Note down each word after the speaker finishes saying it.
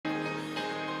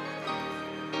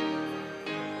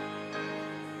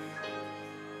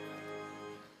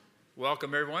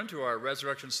Welcome everyone to our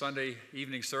Resurrection Sunday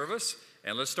evening service.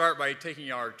 And let's start by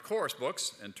taking our chorus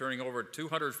books and turning over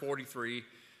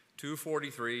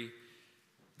 243.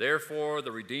 Therefore,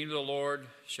 the redeemed of the Lord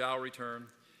shall return.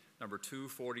 Number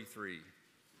 243.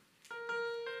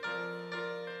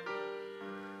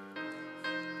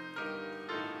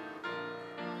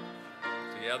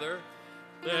 Together.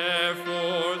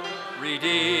 Therefore,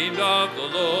 redeemed of the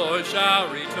Lord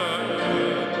shall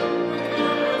return.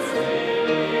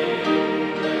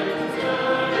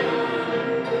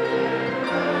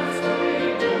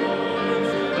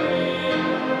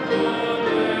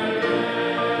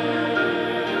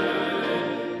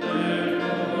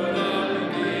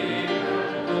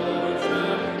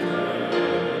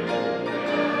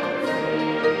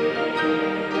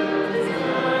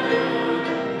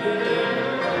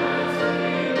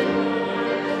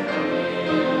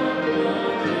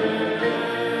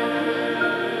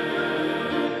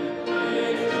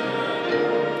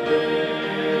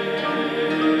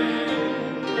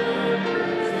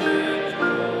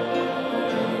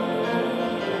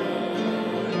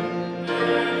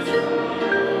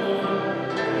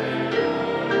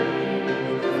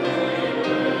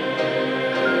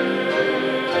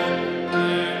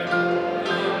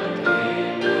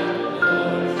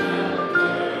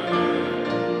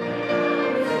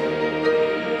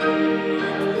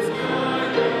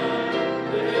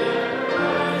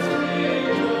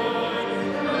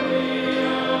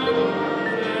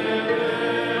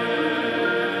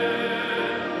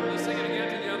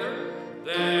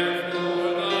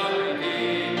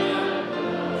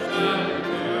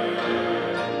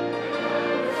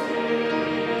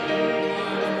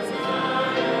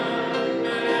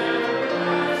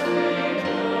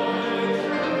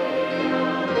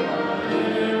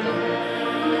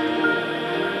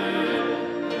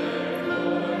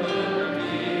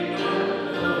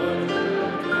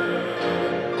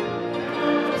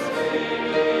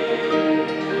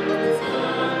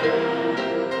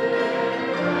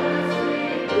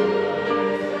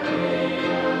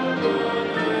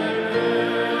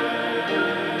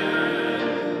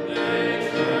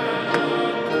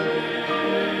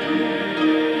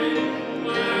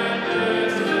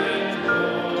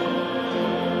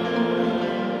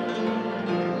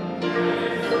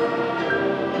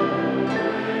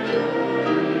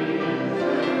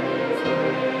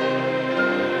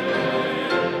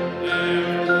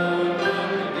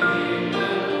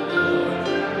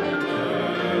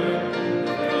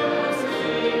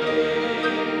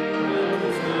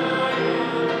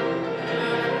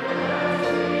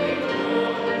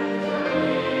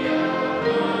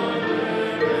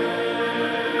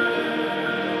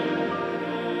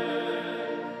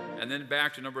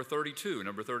 Back to number 32.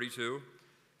 Number 32,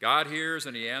 God hears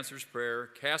and he answers prayer.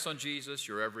 Cast on Jesus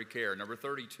your every care. Number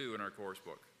 32 in our chorus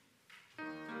book.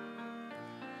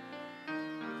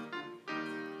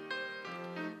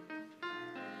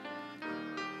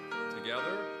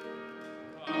 Together.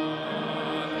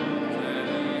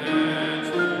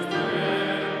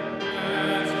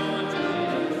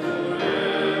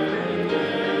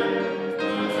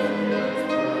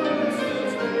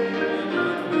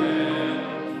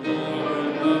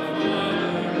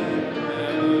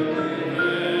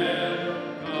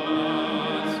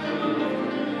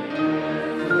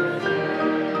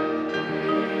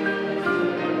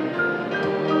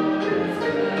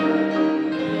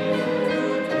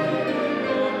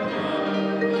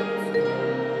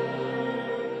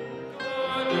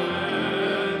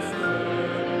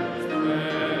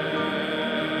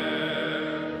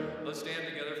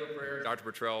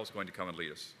 Is going to come and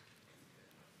lead us.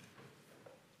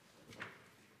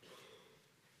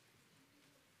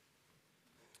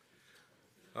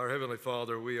 Our Heavenly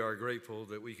Father, we are grateful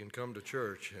that we can come to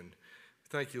church, and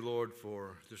thank you, Lord,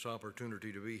 for this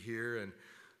opportunity to be here. And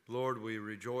Lord, we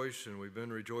rejoice, and we've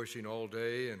been rejoicing all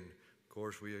day, and of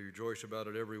course we rejoice about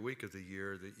it every week of the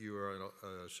year, that you are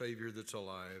a Savior that's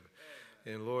alive.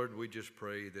 And Lord, we just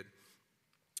pray that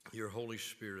your Holy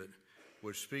Spirit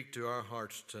would speak to our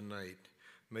hearts tonight.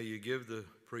 May you give the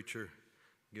preacher,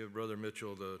 give Brother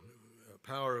Mitchell the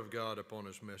power of God upon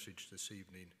his message this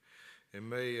evening. And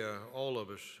may all of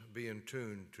us be in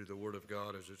tune to the Word of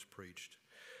God as it's preached.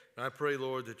 And I pray,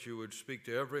 Lord, that you would speak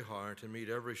to every heart and meet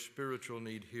every spiritual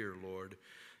need here, Lord.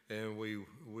 And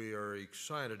we are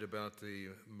excited about the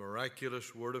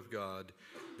miraculous Word of God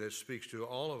that speaks to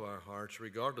all of our hearts,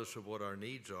 regardless of what our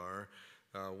needs are,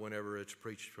 whenever it's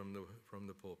preached from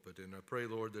the pulpit. And I pray,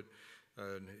 Lord, that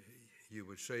you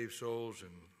would save souls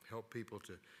and help people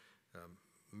to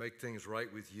make things right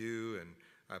with you. And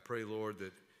I pray, Lord,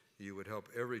 that you would help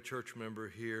every church member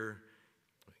here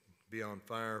be on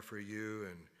fire for you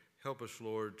and Help us,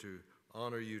 Lord, to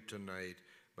honor you tonight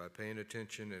by paying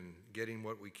attention and getting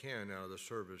what we can out of the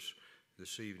service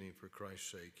this evening for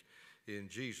Christ's sake. In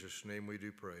Jesus' name we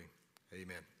do pray.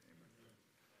 Amen.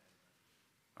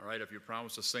 All right, if you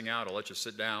promise to sing out, I'll let you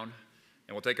sit down.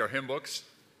 And we'll take our hymn books,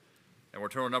 and we'll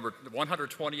turn to number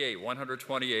 128.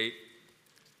 128.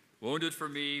 Wounded for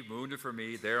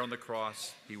me, there on the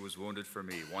cross, he was wounded for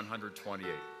me.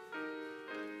 128.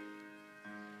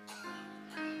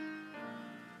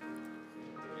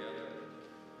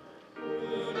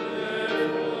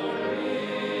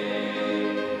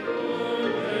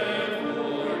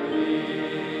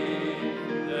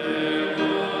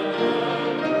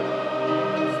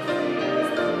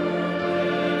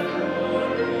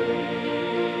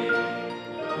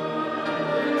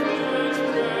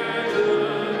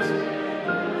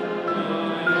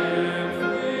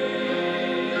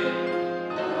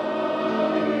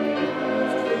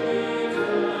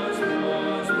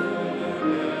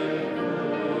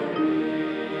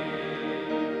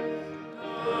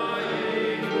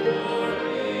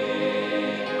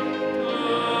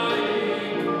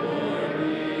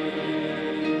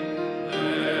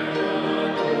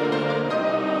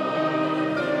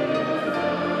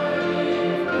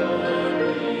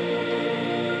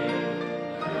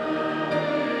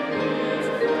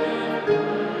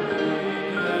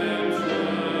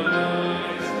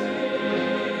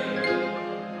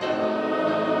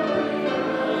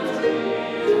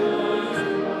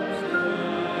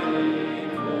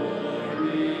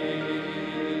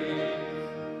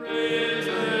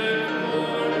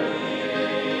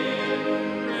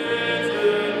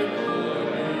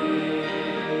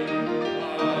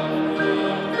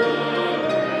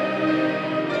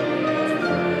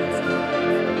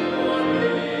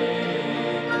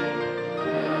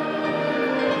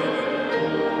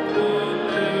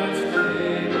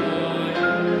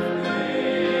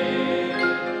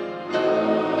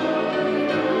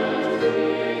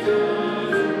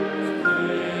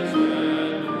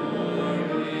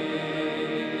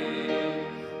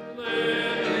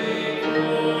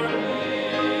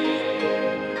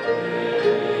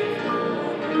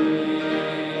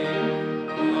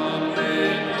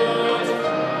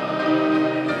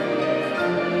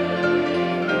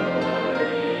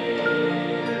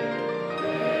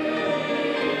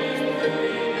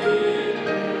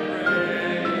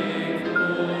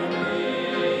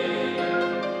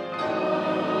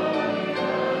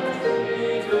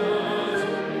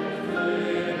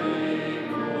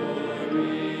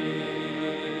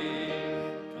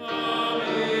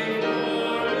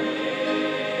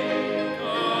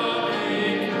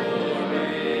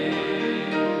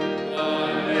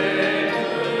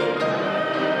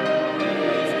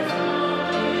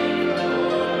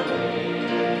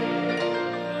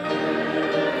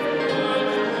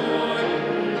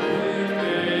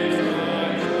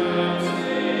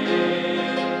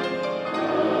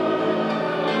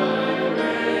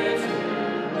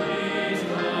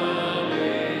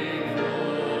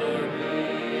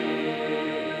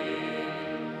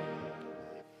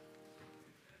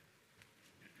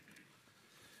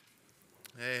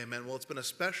 Amen. Well, it's been a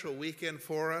special weekend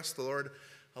for us. The Lord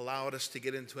allowed us to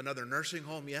get into another nursing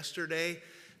home yesterday.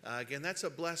 Again, that's a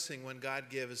blessing when God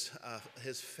gives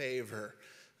his favor.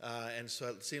 And so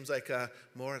it seems like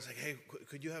more, it's like, hey,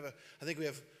 could you have I think we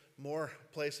have more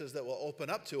places that will open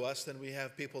up to us than we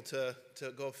have people to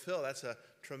go fill. That's a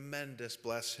tremendous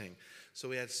blessing. So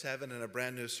we had 7 in a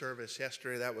brand new service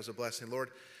yesterday. That was a blessing.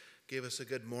 Lord gave us a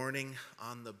good morning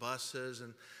on the buses,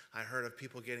 and I heard of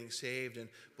people getting saved. And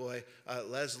boy,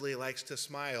 Leslie likes to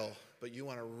smile, but you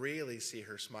want to really see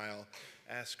her smile.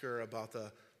 Ask her about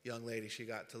the young lady she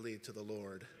got to lead to the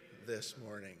Lord this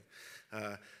morning.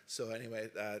 So anyway,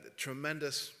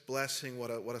 tremendous blessing. What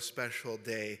a special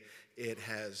day it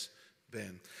has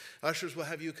been. Ushers, will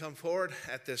have you come forward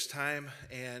at this time.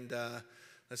 And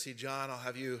let's see, John, I'll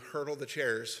have you hurdle the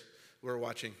chairs. We're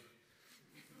watching.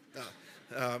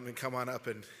 And come on up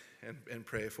and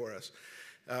pray for us.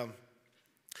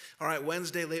 All right,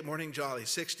 Wednesday, late morning jolly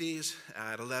 60s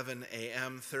at 11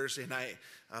 a.m. Thursday night,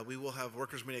 we will have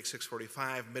workers meeting at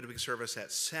 6:45, midweek service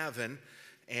at 7,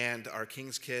 and our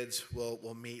King's Kids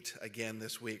will meet again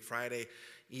this week. Friday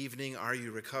evening,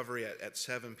 RU Recovery at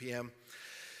 7 p.m.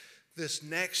 This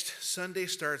next Sunday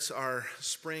starts our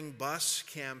spring bus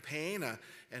campaign,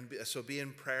 so be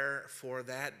in prayer for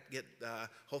that.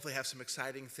 Hopefully have some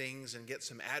exciting things and get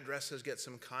some addresses, get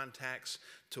some contacts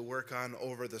to work on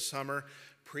over the summer.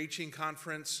 Preaching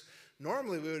conference,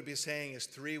 normally we would be saying is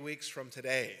 3 weeks from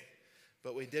today,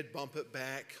 but we did bump it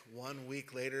back 1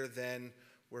 week later than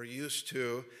we're used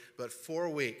to. But 4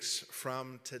 weeks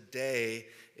from today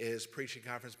is preaching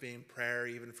conference, being prayer,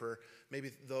 even for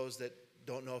maybe those that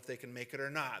don't know if they can make it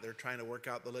or not. They're trying to work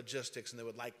out the logistics and they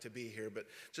would like to be here. But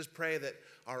just pray that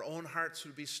our own hearts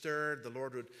would be stirred. The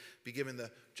Lord would be giving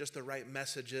just the right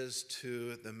messages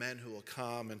to the men who will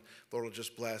come, and the Lord will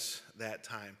just bless that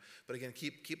time. But again,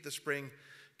 keep the spring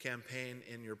campaign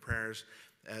in your prayers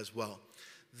as well.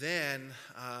 Then,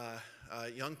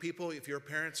 young people, if your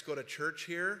parents go to church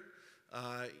here,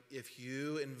 if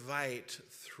you invite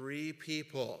 3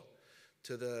 people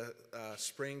to the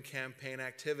spring campaign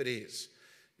activities,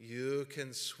 you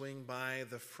can swing by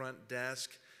the front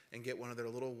desk and get one of their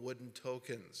little wooden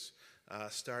tokens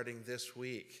starting this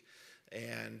week.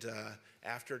 And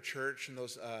after church and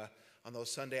on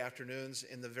those Sunday afternoons,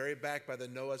 in the very back by the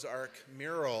Noah's Ark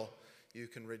mural, you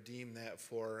can redeem that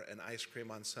for an ice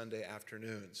cream on Sunday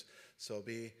afternoons. So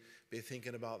be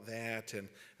thinking about that, and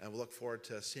we'll look forward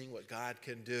to seeing what God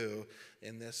can do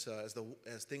in this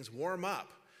as things warm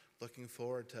up. Looking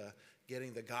forward to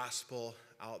getting the gospel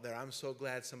out there. I'm so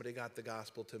glad somebody got the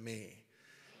gospel to me.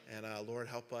 And Lord,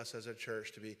 help us as a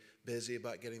church to be busy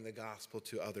about getting the gospel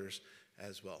to others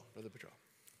as well. Brother Patrol.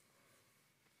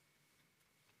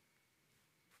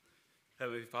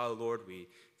 Heavenly Father, Lord, we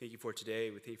thank you for today.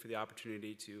 We thank you for the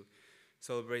opportunity to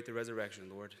celebrate the resurrection,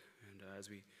 Lord. And as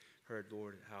we heard,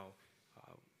 Lord, how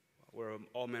we're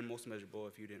all men most miserable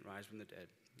if you didn't rise from the dead.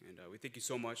 And we thank you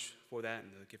so much for that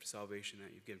and the gift of salvation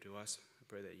that you've given to us. I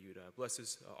pray that you'd bless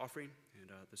this offering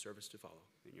and the service to follow.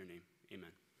 In your name, amen.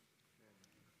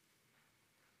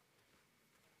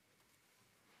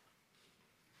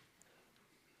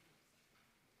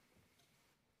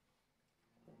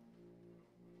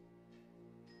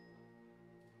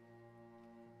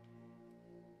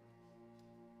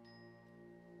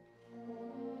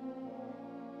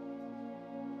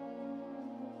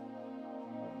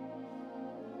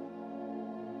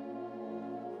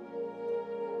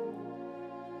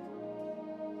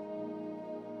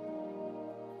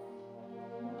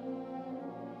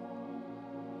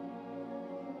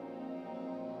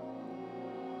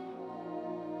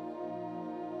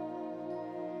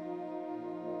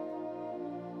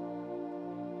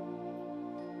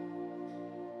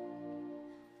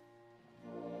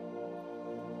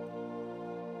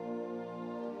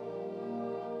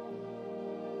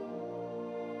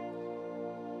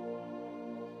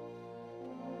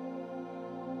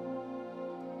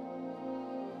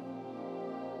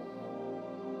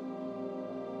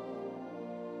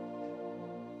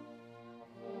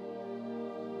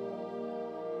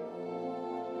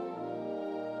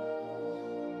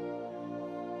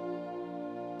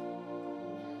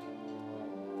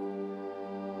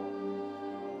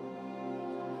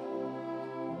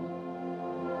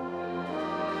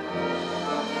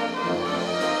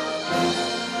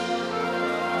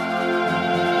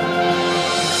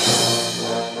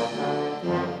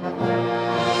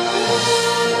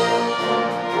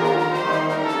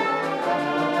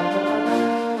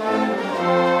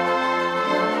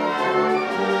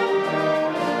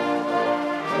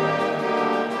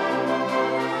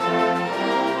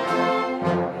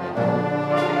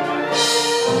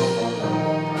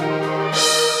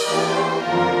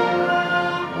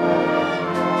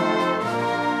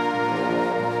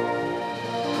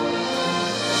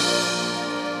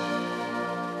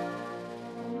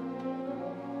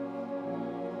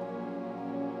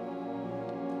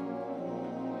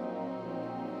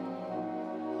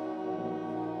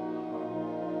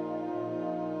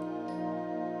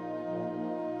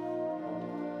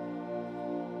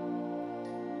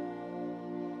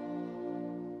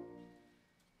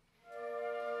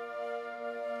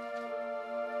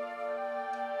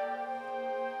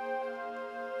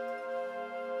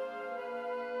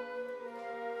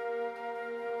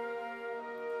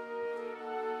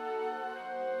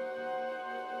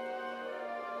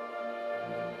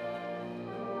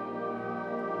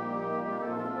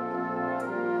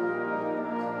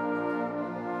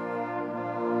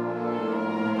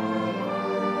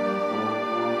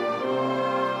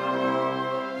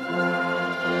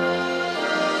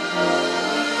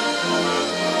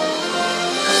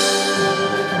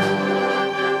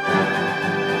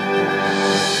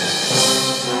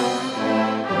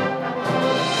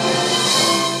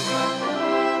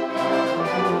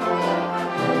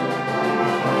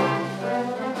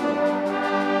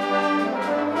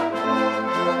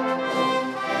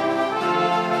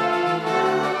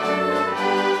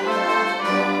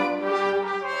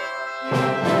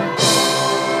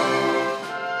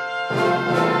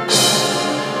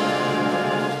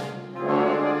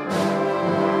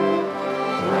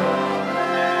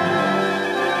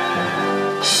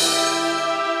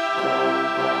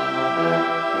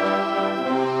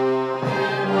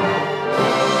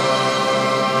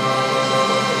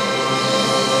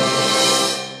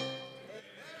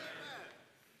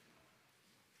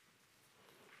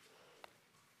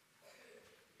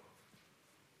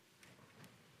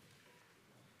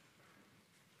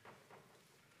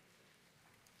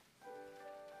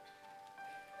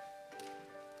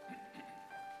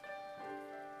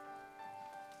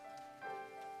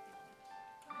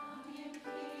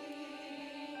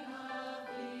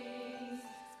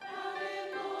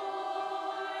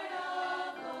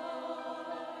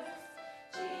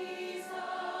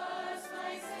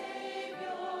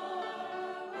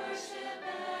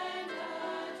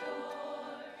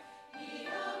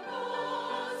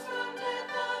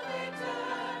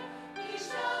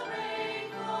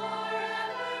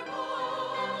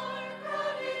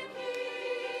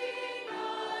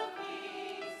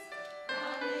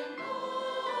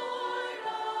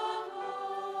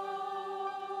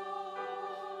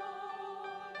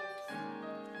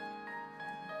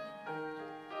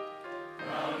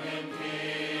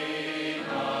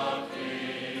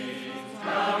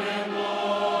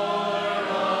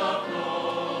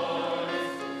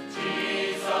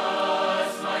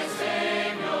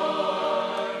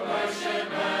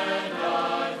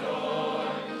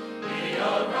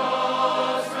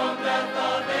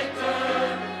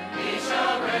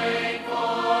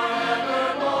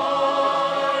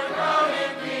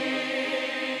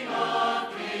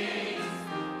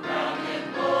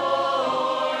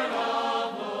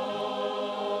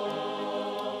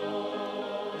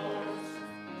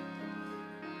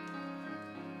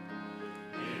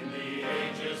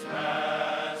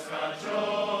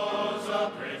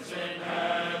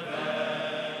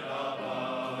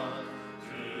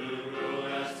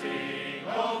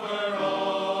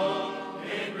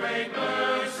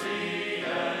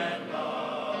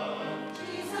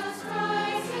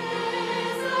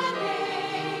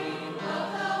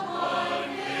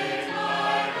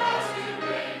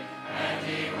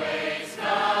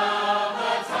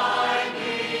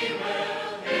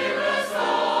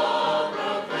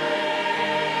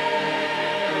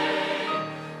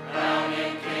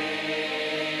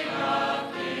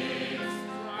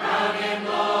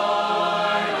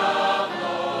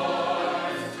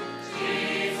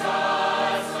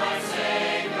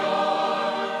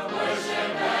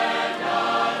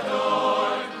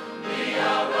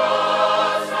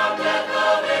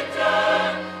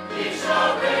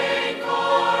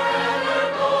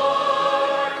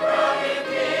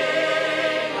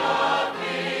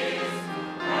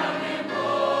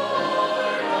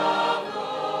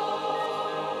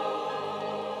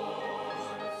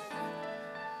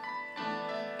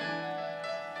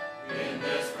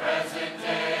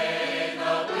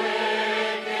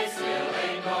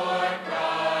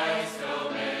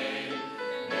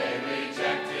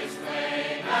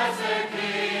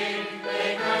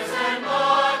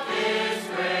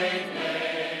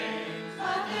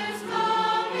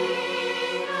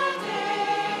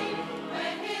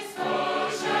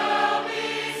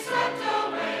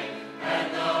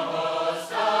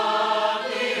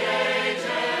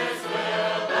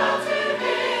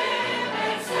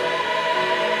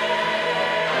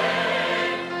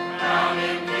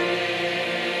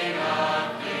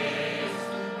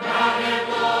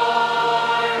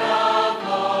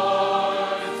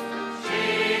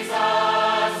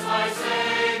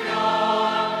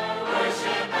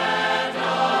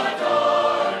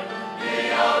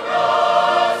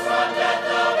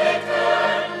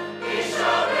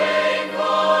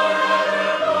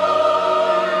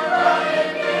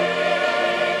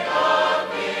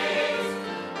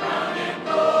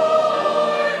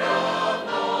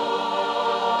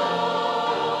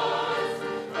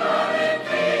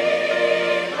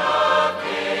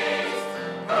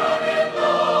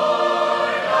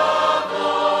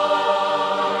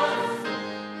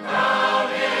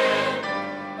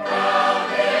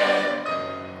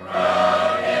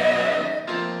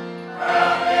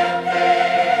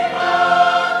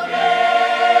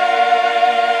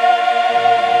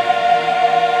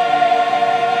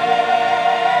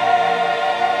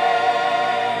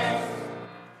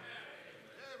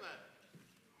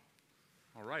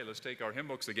 Let's take our hymn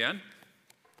books again,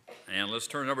 and let's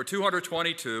turn to number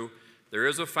 222. There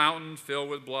is a fountain filled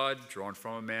with blood drawn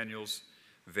from Emmanuel's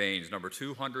veins, number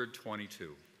 222.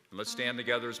 And let's stand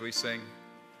together as we sing,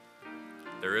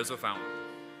 There is a Fountain.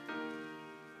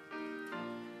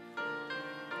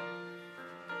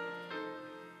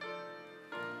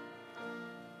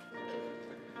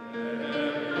 There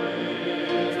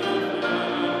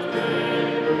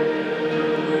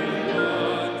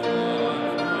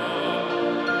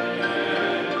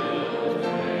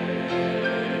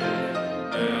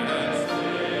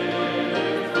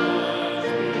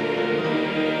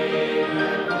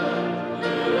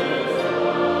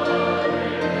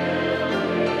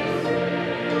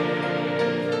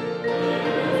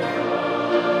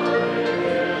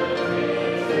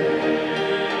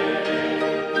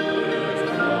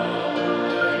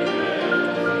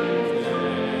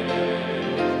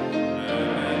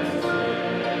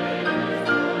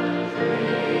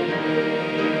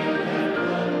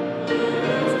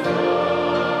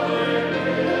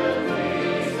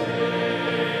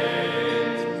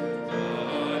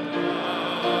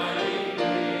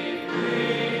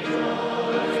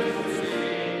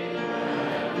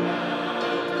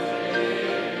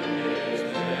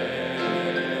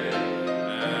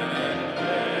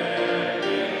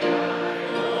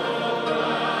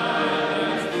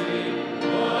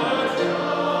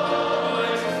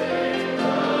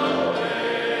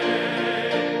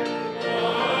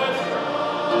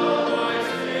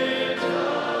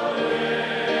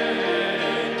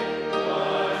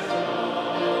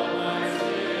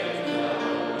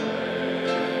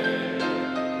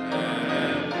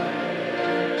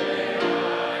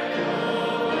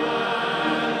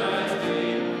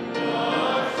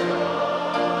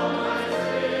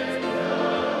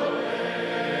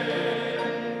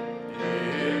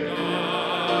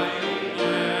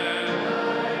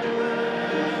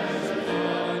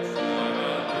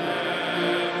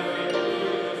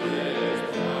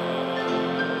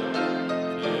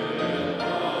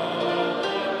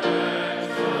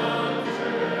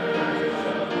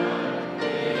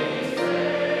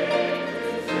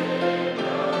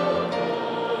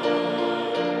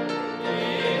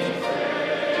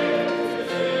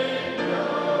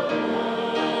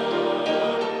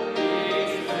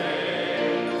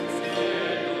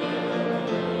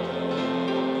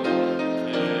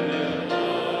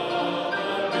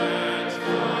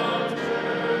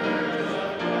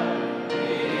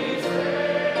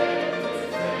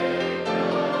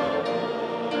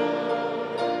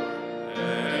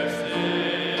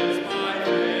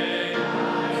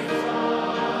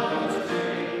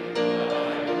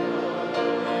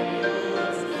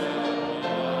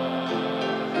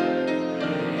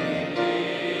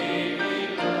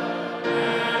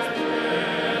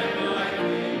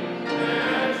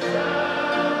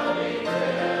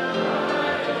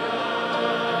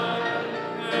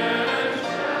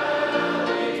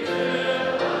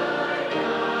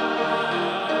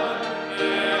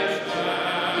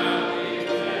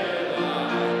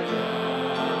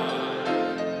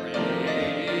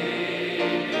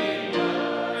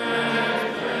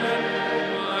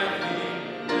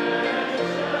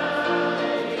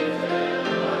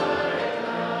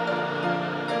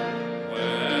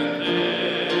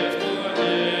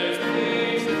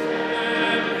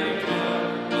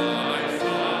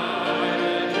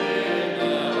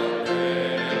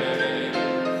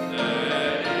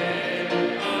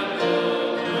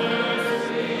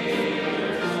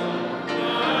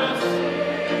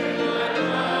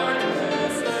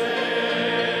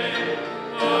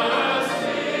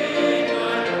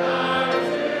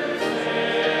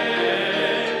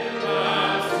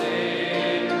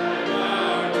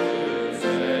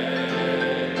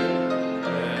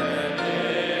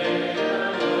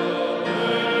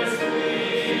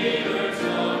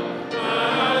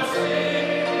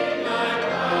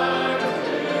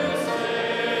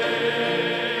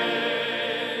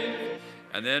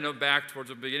then back towards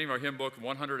the beginning of our hymn book,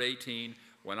 118,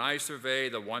 When I Survey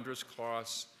the Wondrous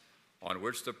Cross on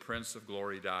which the Prince of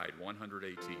Glory died,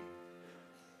 118.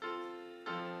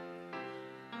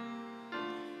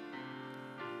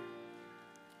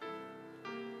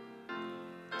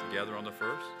 Together on the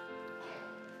first.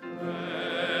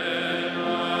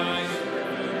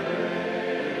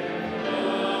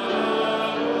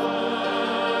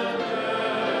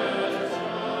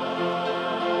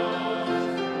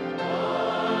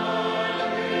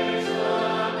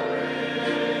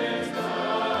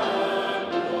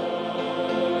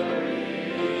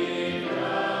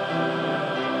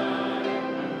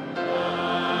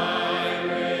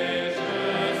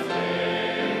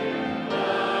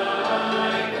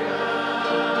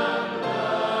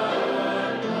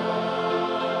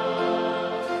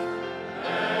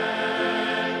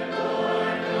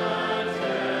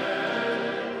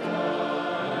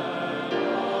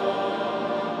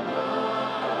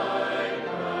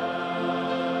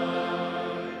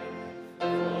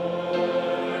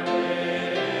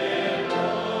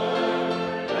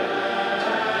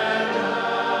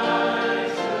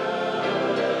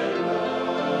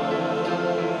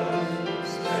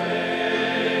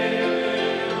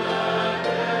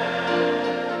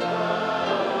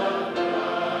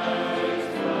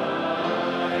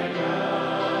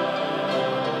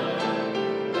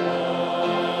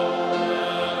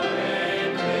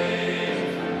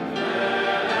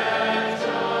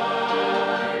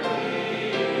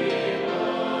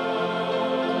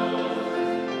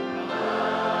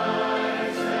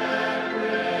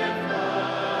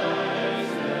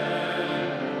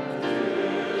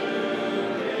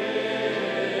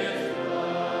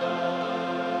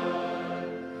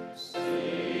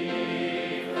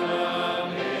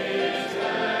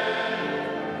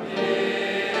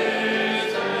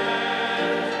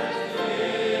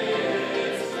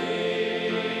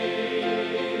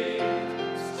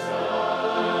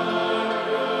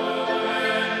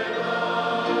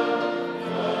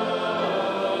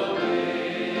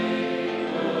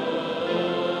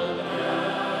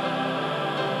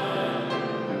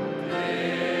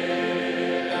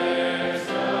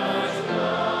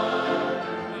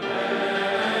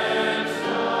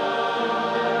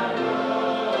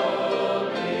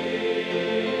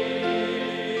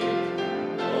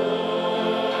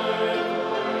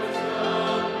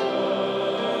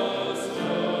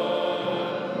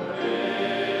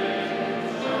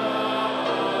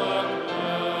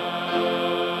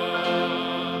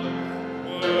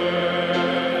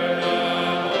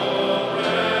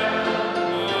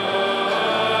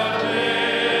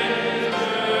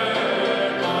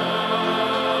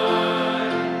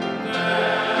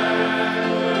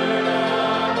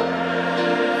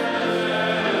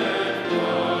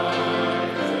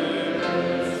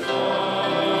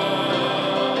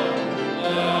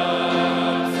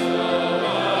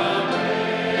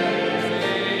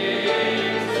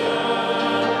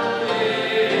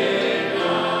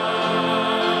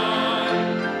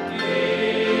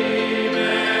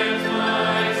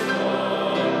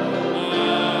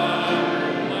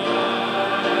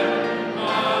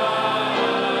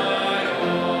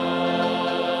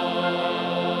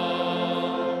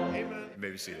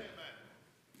 Be seated.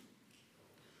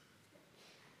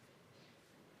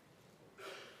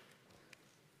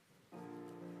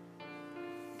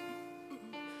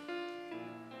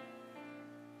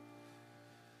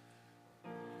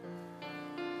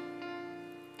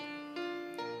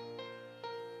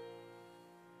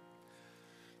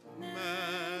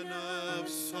 Man of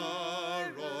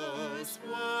sorrows,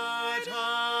 what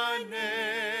a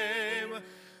name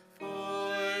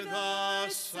for the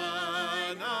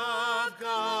Son of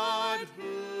God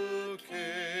who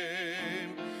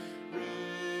came,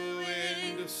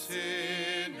 ruined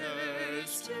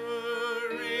sinners to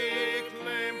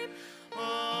reclaim.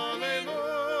 Hallelujah,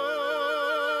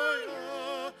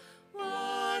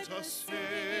 what a Savior.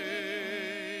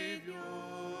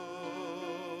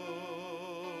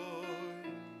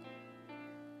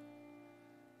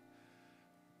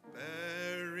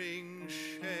 Bearing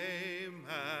shame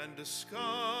and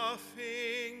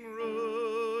scoffing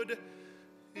rude,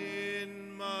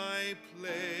 in my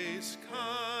place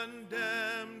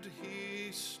condemned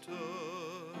he stood,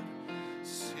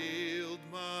 sealed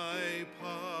my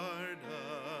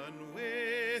pardon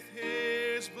with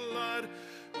his blood.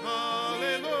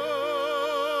 Hallelujah,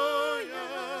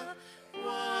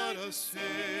 what a Savior.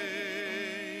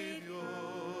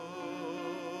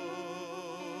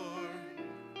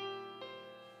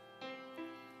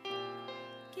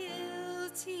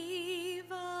 Guilty,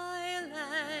 vile,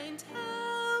 and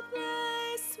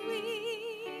helpless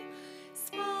we,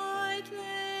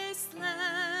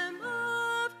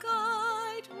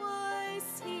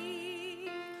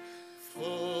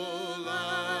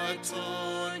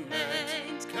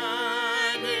 atonement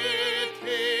can it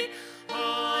pay?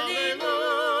 Hallelujah,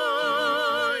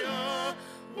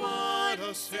 what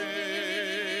a Savior.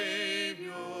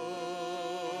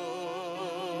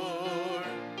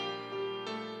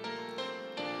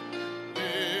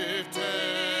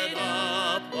 Lifted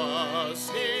up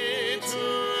was he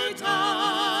to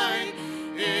die.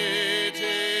 It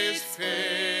is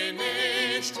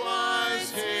finished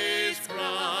was his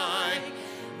cry.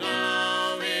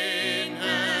 Now in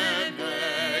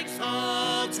heaven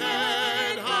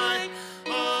exalted high.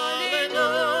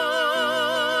 Hallelujah,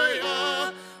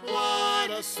 what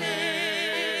a Savior.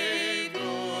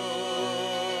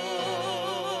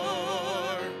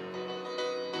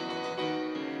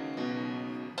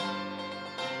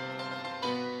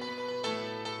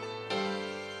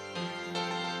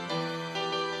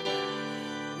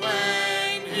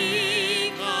 When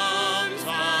he comes,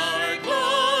 our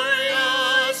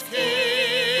glorious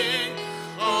King,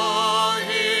 all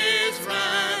his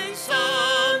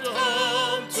ransomed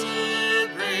home to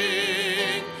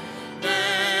bring,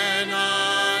 then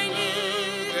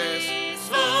anew this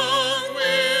song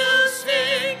we'll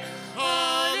sing.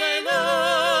 Hallelujah,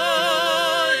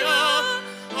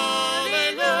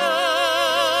 hallelujah,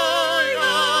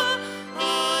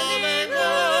 hallelujah.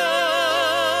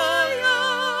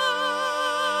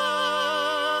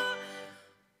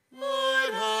 What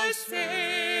a Savior.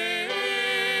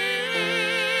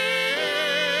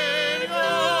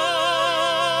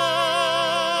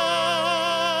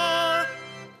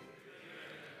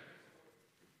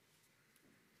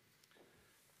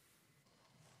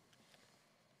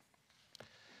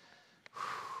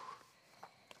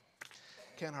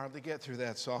 Can't hardly get through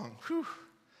that song. Whew.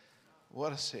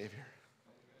 What a Savior.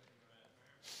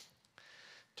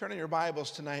 Turn in your Bibles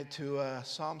tonight to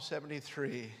Psalm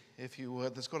 73, if you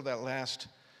would. Let's go to that last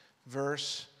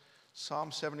verse,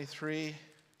 Psalm 73.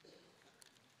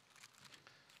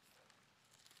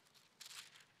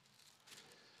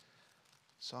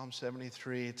 Psalm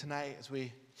 73. Tonight, as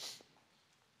we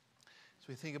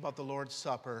think about the Lord's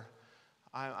Supper,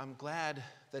 I'm glad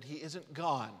that he isn't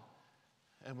gone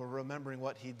and we're remembering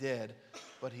what he did,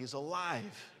 but he's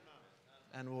alive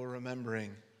and we're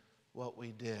remembering what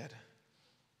we did.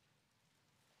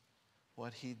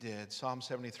 What he did. Psalm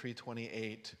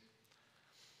 73:28. It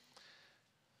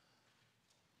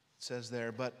says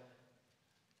there, but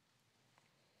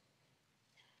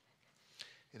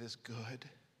it is good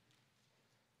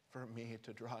for me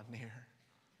to draw near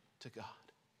to God.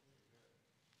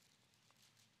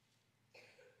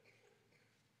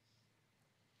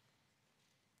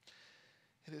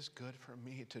 It is good for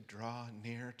me to draw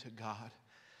near to God.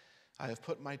 I have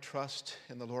put my trust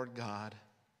in the Lord God,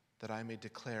 that I may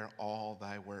declare all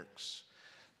thy works.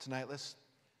 Tonight, let's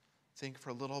think for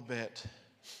a little bit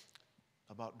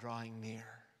about drawing near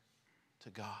to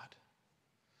God.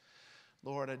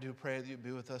 Lord, I do pray that you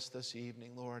be with us this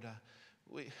evening. Lord,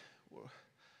 we've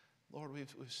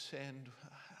sinned.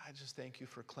 I just thank you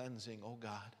for cleansing, oh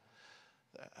God.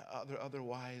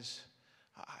 Otherwise,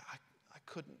 I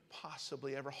couldn't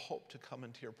possibly ever hope to come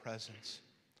into your presence.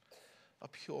 A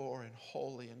pure and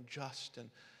holy and just and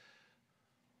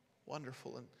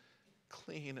wonderful and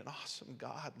clean and awesome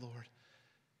God, Lord.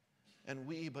 And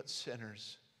we but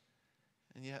sinners.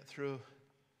 And yet through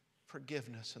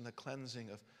forgiveness and the cleansing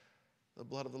of the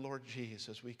blood of the Lord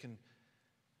Jesus, we can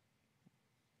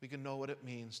know what it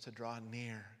means to draw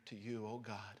near to you, oh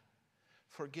God.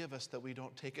 Forgive us that we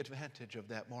don't take advantage of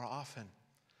that more often.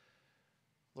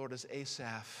 Lord, as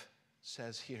Asaph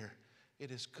says here,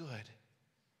 it is good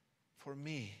for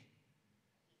me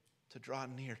to draw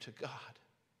near to God.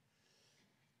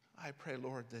 I pray,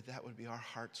 Lord, that that would be our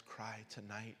heart's cry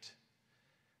tonight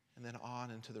and then on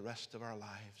into the rest of our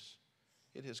lives.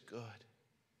 It is good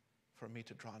for me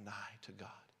to draw nigh to God.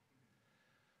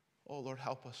 Oh, Lord,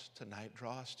 help us tonight.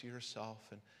 Draw us to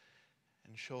yourself and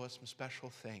show us some special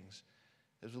things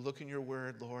as we look in your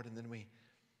word, Lord, and then we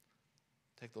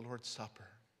take the Lord's Supper,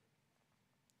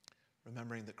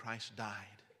 remembering that Christ died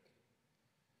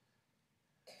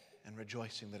and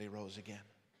rejoicing that he rose again.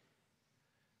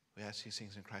 We ask these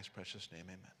things in Christ's precious name,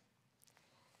 amen.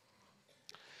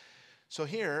 So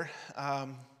here,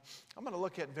 I'm going to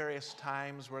look at various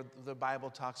times where the Bible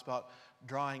talks about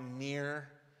drawing near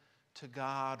to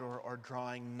God or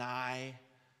drawing nigh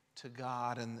to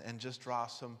God, and just draw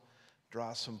some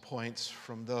points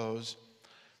from those.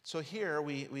 So here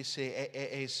we see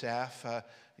Asaph.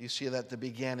 You see that at the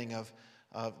beginning of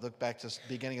look back to the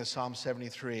beginning of Psalm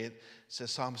 73. It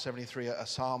says Psalm 73, a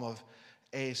psalm of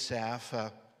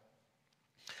Asaph.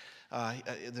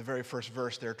 In the very first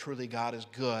verse there, truly God is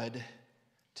good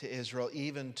to Israel,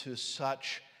 even to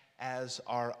such as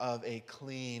are of a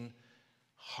clean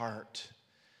heart.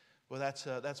 Well,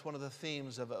 that's one of the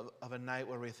themes of a night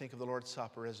where we think of the Lord's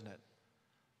Supper, isn't it?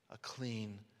 A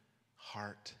clean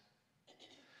heart.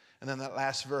 And then that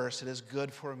last verse, it is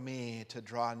good for me to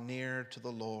draw near to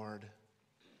the Lord.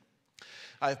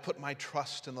 I have put my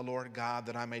trust in the Lord God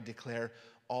that I may declare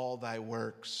all thy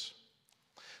works.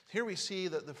 Here we see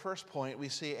that the first point, we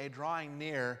see a drawing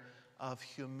near of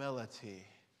humility.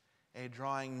 A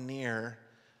drawing near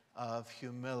of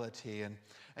humility. And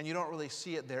you don't really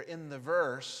see it there in the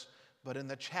verse, but in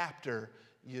the chapter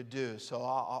you do. So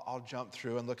I'll jump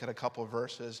through and look at a couple of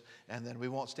verses, and then we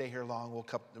won't stay here long. We'll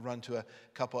run to a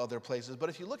couple other places. But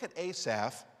if you look at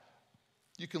Asaph,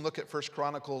 you can look at 1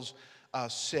 Chronicles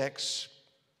 6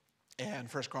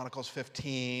 and 1 Chronicles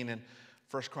 15 and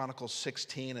 1 Chronicles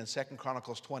 16 and 2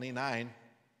 Chronicles 29.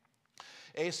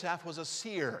 Asaph was a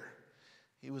seer.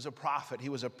 He was a prophet. He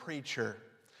was a preacher.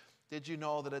 Did you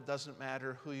know that it doesn't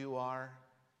matter who you are,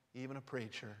 even a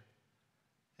preacher?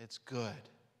 It's good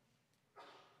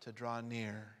to draw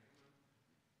near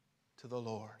to the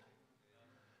Lord.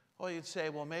 Well, you'd say,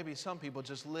 well, maybe some people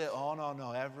just live. Oh,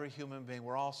 no. Every human being,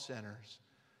 we're all sinners.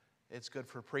 It's good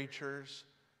for preachers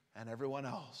and everyone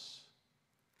else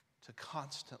to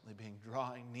constantly being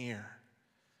drawing near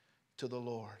to the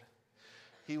Lord.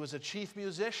 He was a chief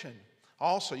musician.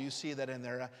 Also, you see that in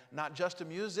there, not just a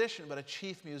musician, but a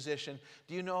chief musician.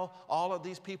 Do you know all of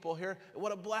these people here?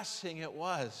 What a blessing it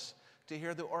was to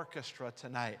hear the orchestra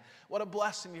tonight. What a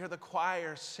blessing to hear the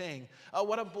choir sing.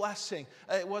 What a blessing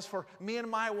it was for me and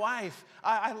my wife.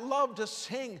 I love to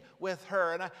sing with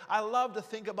her, and I love to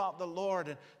think about the Lord.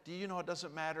 And do you know it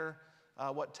doesn't matter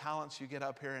what talents you get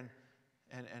up here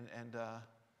and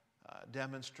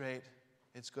demonstrate.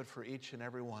 It's good for each and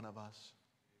every one of us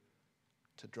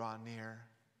to draw near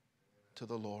to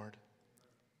the Lord.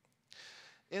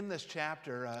 In this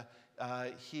chapter,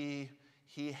 he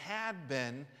had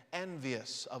been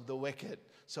envious of the wicked.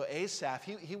 So Asaph,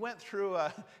 he went through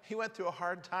a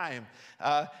hard time,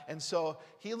 and so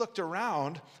he looked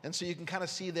around, and so you can kind of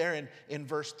see there in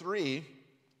verse 3,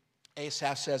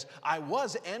 Asaph says, "I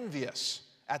was envious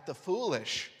at the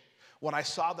foolish when I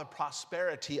saw the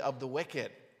prosperity of the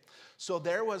wicked." So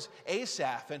there was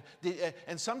Asaph,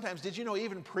 and sometimes, did you know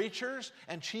even preachers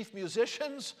and chief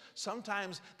musicians,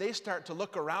 sometimes they start to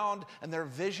look around and their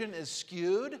vision is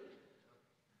skewed.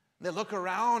 They look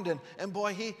around and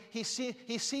boy, he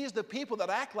sees the people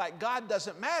that act like God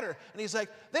doesn't matter, and he's like,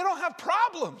 they don't have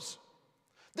problems.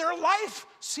 Their life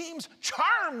seems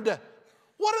charmed.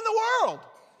 What in the world?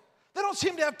 They don't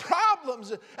seem to have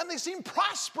problems, and they seem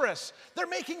prosperous. They're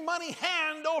making money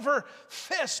hand over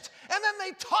fist, and then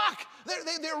they talk.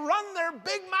 They run their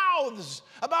big mouths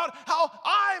about how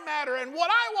I matter and what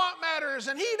I want matters,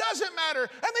 and he doesn't matter,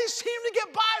 and they seem to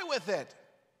get by with it.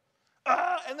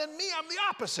 And then me, I'm the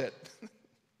opposite.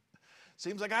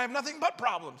 Seems like I have nothing but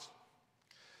problems,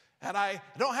 and I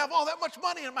don't have all that much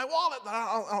money in my wallet that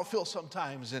I don't feel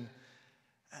sometimes, and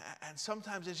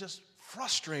sometimes it's just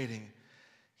frustrating.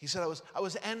 He said, I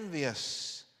was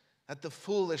envious at the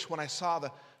foolish when I saw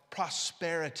the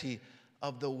prosperity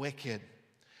of the wicked.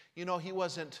 You know, he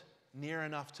wasn't near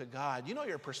enough to God. You know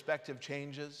your perspective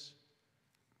changes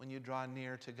when you draw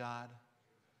near to God,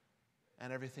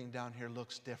 and everything down here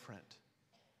looks different.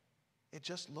 It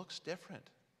just looks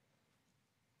different.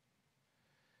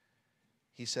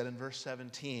 He said in verse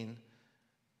 17,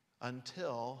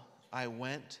 "Until I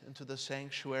went into the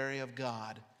sanctuary of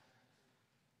God,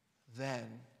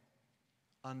 then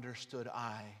understood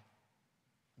I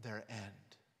their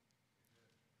end."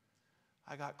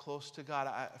 I got close to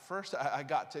God. First, I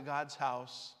got to God's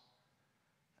house,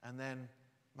 and then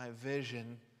my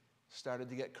vision started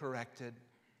to get corrected.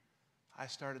 I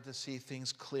started to see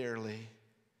things clearly.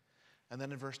 And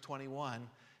then in verse 21,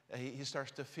 he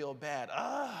starts to feel bad.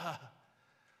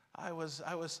 I was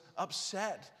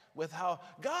upset with how,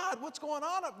 God, what's going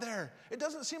on up there? It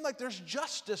doesn't seem like there's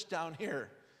justice down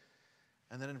here.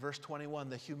 And then in verse 21,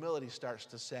 the humility starts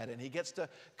to set in. He gets to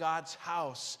God's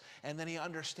house, and then he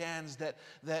understands that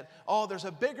there's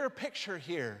a bigger picture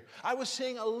here. I was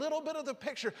seeing a little bit of the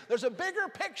picture. There's a bigger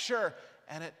picture,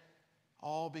 and it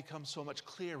all becomes so much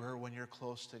clearer when you're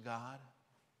close to God.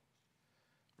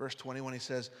 Verse 21, he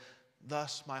says,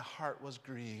 "Thus my heart was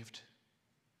grieved,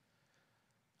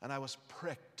 and I was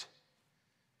pricked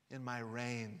in my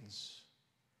reins."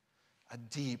 A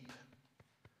deep,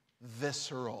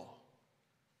 visceral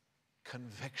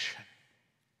conviction.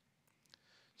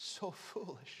 So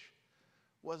foolish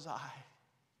was I.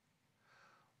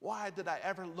 Why did I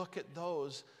ever look at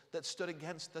those that stood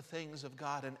against the things of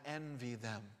God and envy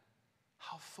them?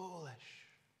 How foolish.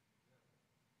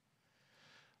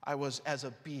 I was as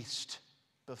a beast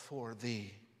before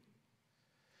thee.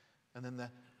 And then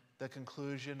the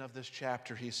conclusion of this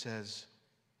chapter, he says,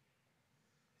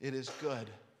 it is good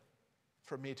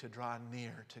for me to draw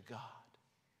near to God.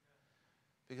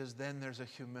 Because then there's a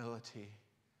humility.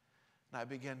 And I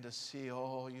begin to see,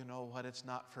 oh, you know what, it's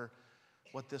not for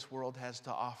what this world has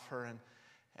to offer.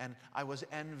 And I was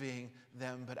envying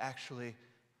them, but actually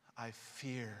I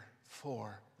fear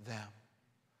for them.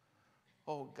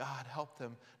 Oh, God, help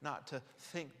them not to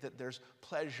think that there's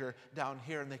pleasure down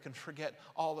here and they can forget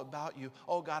all about you.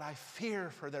 Oh, God, I fear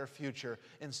for their future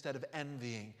instead of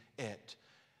envying it.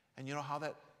 And you know how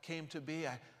that came to be?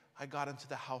 I got into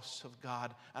the house of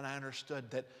God and I understood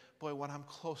that, boy, when I'm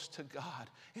close to God,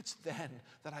 it's then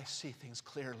that I see things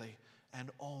clearly and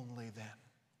only then.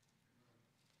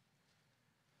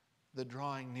 The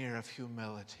drawing near of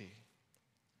humility.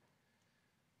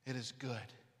 It is good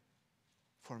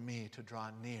for me to draw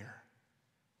near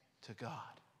to God.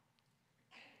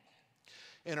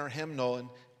 In our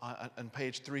hymnal on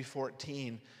page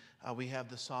 314, we have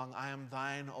the song, I am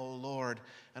thine, O Lord.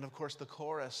 And of course the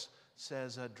chorus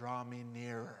says, draw me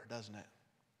nearer, doesn't it?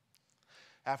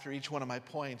 After each one of my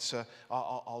points,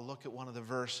 I'll look at one of the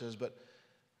verses, but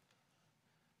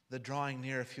the drawing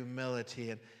near of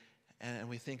humility, and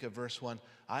we think of verse 1,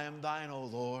 I am thine, O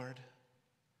Lord.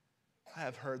 I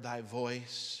have heard thy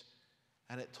voice,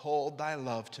 and it told thy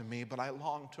love to me, but I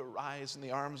long to rise in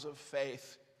the arms of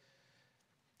faith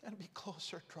and be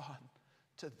closer drawn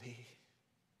to thee.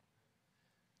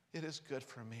 It is good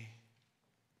for me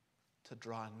to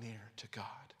draw near to God.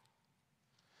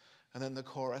 And then the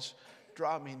chorus,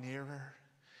 draw me nearer,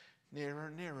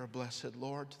 nearer, nearer, blessed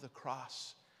Lord, to the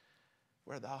cross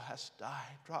where thou hast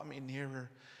died. Draw me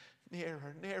nearer,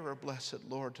 nearer, nearer, blessed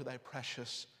Lord, to thy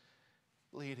precious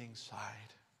bleeding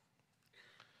side.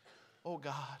 Oh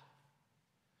God,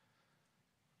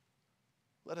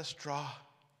 let us draw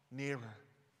nearer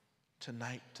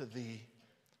tonight to thee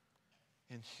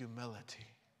in humility.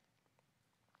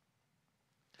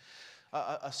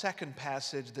 A second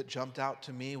passage that jumped out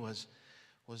to me was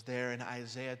there in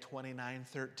Isaiah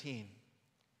 29:13.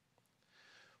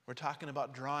 We're talking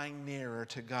about drawing nearer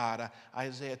to God.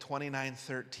 Isaiah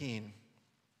 29:13.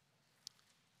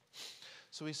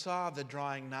 So we saw the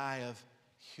drawing nigh of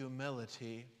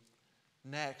humility.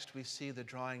 Next, we see the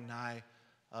drawing nigh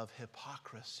of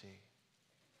hypocrisy.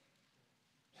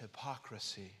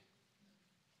 Hypocrisy.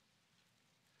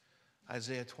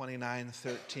 Isaiah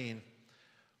 29:13.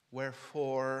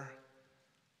 Wherefore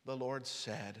the Lord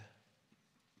said,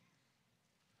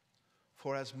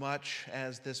 for as much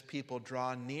as this people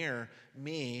draw near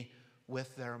me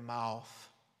with their mouth.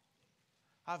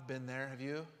 I've been there, have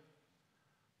you?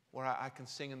 Where I can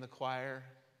sing in the choir.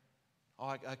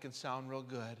 Oh, I can sound real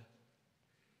good.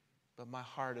 But my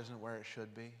heart isn't where it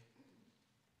should be.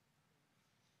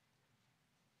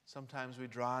 Sometimes we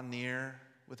draw near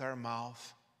with our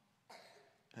mouth.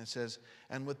 And it says,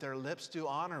 and with their lips do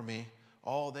honor me.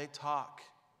 Oh, they talk.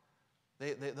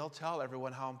 They'll tell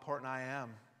everyone how important I am.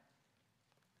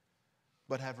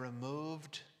 But have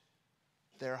removed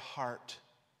their heart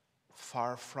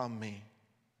far from me.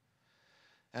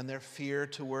 And their fear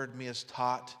toward me is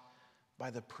taught by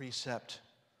the precept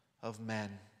of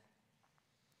men.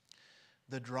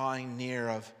 The drawing near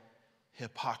of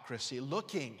hypocrisy,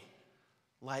 looking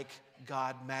like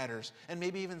God matters, and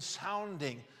maybe even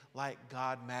sounding like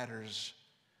God matters,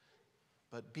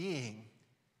 but being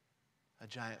a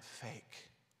giant fake.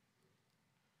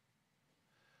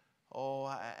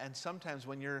 Oh, and sometimes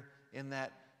when you're in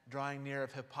that drawing near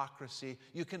of hypocrisy,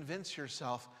 you convince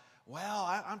yourself,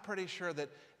 well, I'm pretty sure that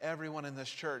everyone in this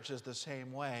church is the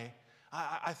same way.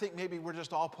 I think maybe we're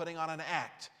just all putting on an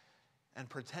act and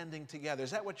pretending together.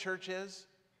 Is that what church is?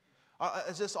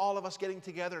 Is this all of us getting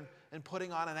together and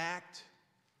putting on an act?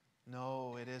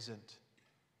 No, it isn't.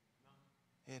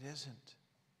 It isn't.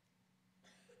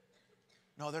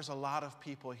 No, there's a lot of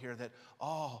people here that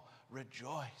all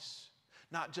rejoice,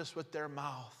 not just with their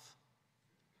mouth,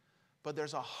 but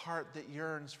there's a heart that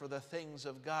yearns for the things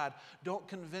of God. Don't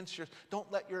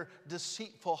let your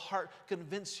deceitful heart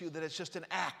convince you that it's just an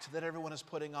act that everyone is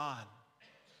putting on.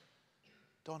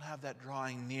 Don't have that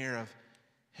drawing near of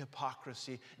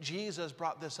hypocrisy. Jesus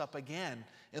brought this up again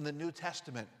in the New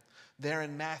Testament, there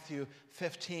in Matthew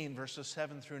 15, verses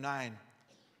 7 through 9.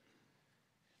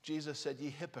 Jesus said,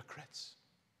 ye hypocrites.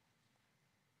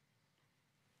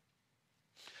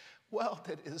 Well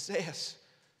did Isaiah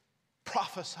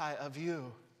prophesy of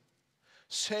you,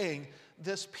 saying,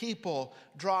 this people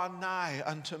draw nigh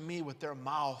unto me with their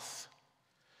mouth,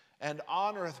 and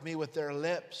honoreth me with their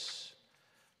lips,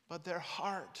 but their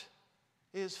heart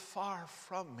is far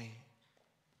from me.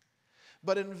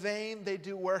 But in vain they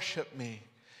do worship me,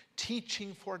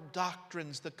 teaching for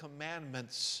doctrines the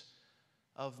commandments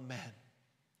of men.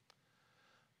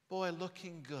 Boy,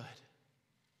 looking good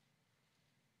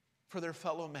for their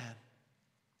fellow man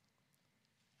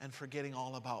and forgetting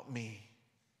all about me.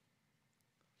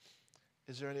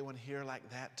 Is there anyone here like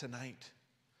that tonight?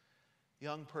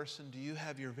 Young person, do you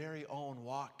have your very own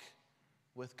walk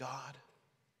with God?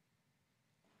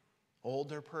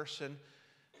 Older person,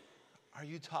 are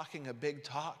you talking a big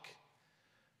talk,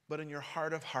 but in your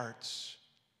heart of hearts,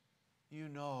 you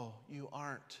know you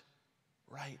aren't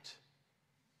right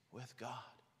with God?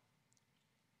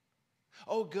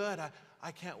 Oh, good,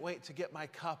 I can't wait to get my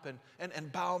cup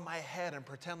and bow my head and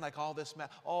pretend like all this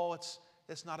matters. Oh,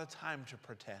 it's not a time to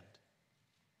pretend.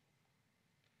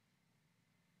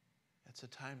 It's a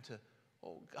time to,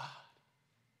 oh God,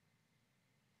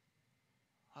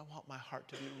 I want my heart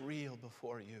to be real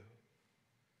before you.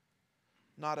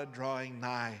 Not a drawing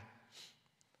nigh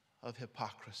of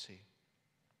hypocrisy.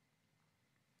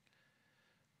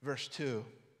 Verse 2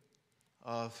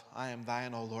 of I am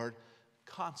thine, O Lord.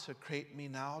 Consecrate me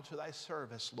now to thy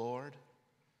service, Lord,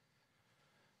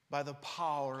 by the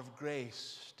power of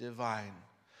grace divine.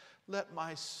 Let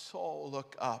my soul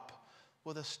look up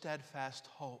with a steadfast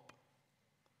hope,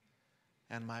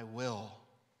 and my will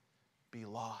be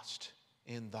lost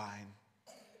in thine.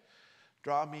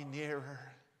 Draw me nearer,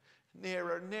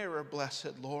 nearer, nearer,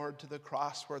 blessed Lord, to the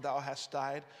cross where thou hast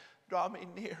died. Draw me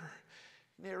nearer,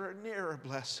 nearer, nearer,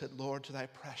 blessed Lord, to thy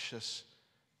precious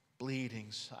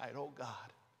bleeding side. Oh God,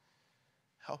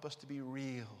 help us to be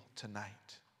real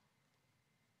tonight.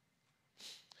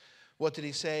 What did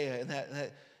he say in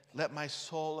that let my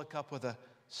soul look up with a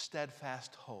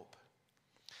steadfast hope?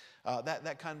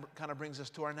 That kind of brings us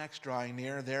to our next drawing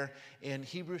near there in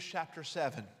Hebrews chapter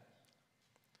 7.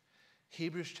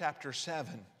 Hebrews chapter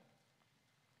 7.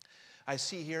 I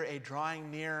see here a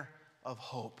drawing near of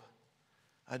hope.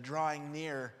 A drawing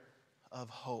near of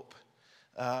hope.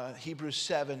 Hebrews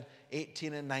 7,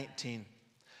 18 and 19.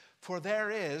 For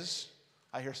there is,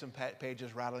 I hear some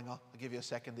pages rattling. I'll give you a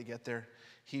second to get there.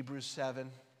 Hebrews 7,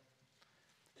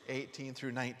 18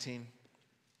 through 19.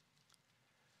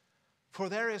 For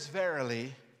there is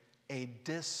verily a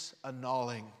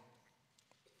disannulling.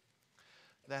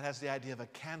 That has the idea of a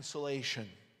cancellation,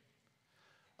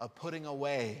 a putting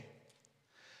away.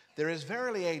 There is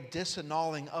verily a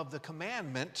disannulling of the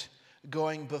commandment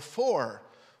going before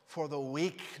for the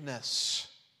weakness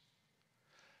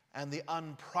and the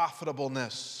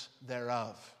unprofitableness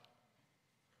thereof.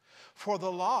 For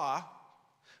the law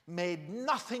made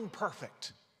nothing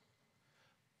perfect,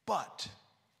 but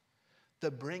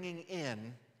the bringing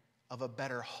in of a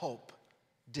better hope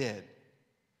did,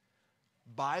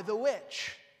 by the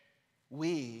which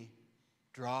we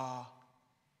draw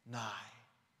nigh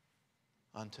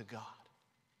unto God.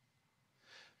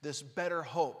 This better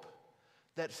hope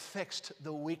that fixed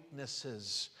the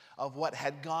weaknesses of what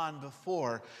had gone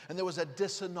before. And there was a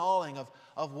disannulling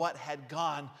of what had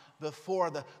gone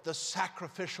before, the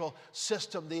sacrificial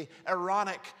system, the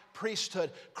Aaronic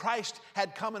priesthood. Christ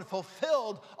had come and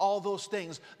fulfilled all those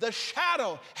things. The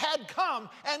shadow had come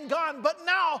and gone, but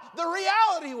now the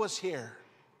reality was here.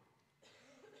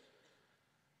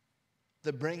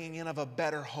 The bringing in of a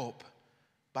better hope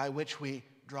by which we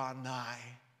draw nigh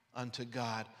unto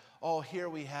God. Oh, here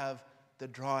we have the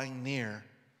drawing near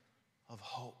of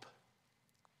hope.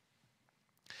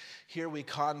 Here we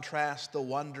contrast the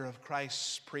wonder of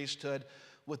Christ's priesthood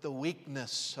with the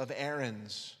weakness of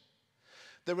Aaron's.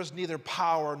 There was neither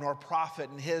power nor profit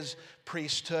in his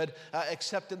priesthood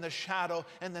except in the shadow,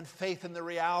 and then faith in the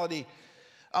reality.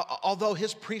 Although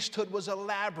his priesthood was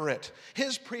elaborate,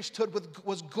 his priesthood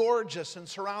was gorgeous and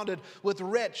surrounded with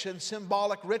rich and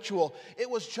symbolic ritual, it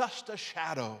was just a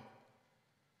shadow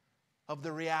of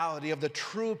the reality of the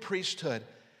true priesthood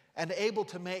and able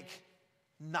to make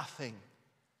nothing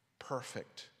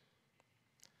perfect.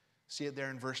 See it there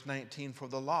in verse 19, for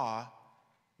the law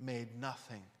made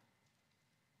nothing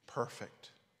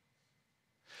perfect.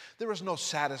 There was no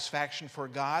satisfaction for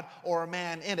God or a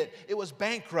man in it. It was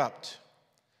bankrupt.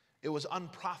 It was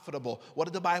unprofitable. What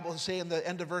did the Bible say in the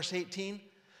end of verse 18?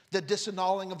 The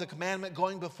disannulling of the commandment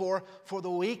going before for the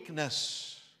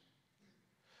weakness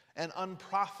and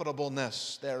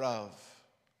unprofitableness thereof.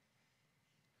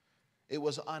 It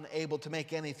was unable to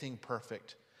make anything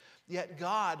perfect. Yet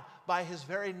God, by his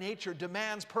very nature,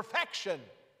 demands perfection.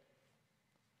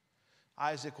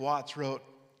 Isaac Watts wrote,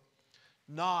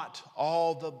 not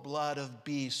all the blood of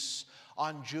beasts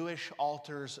on Jewish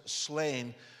altars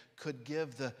slain could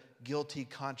give the guilty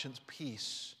conscience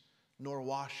peace, nor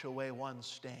wash away one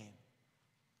stain.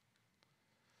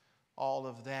 All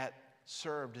of that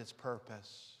served its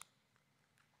purpose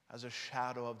as a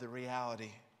shadow of the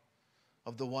reality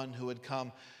of the one who would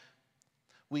come.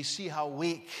 We see how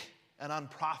weak and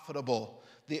unprofitable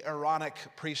the Aaronic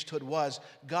priesthood was.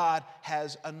 God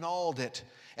has annulled it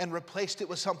and replaced it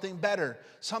with something better,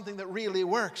 something that really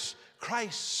works,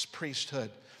 Christ's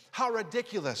priesthood. How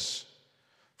ridiculous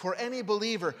for any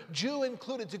believer, Jew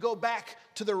included, to go back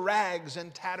to the rags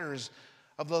and tatters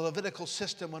of the Levitical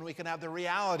system when we can have the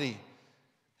reality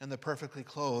and the perfectly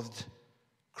clothed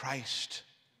Christ,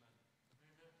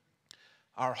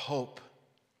 our hope.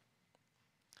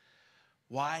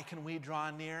 Why can we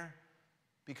draw near?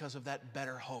 Because of that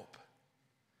better hope.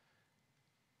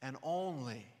 And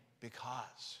only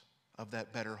because of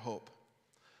that better hope.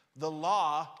 The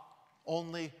law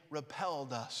only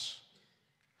repelled us.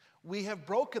 We have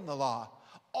broken the law.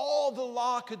 All the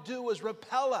law could do was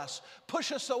repel us,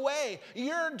 push us away.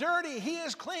 You're dirty, he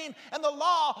is clean. And the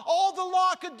law, all the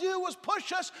law could do was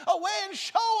push us away and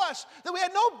show us that we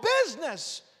had no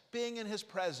business being in his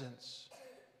presence.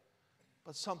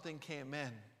 But something came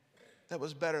in that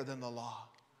was better than the law.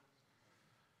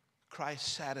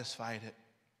 Christ satisfied it.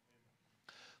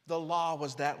 The law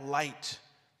was that light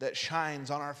that shines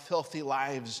on our filthy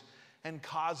lives and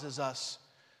causes us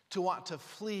to want to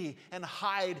flee and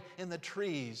hide in the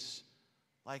trees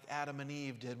like Adam and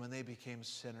Eve did when they became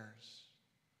sinners.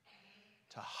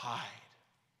 To hide.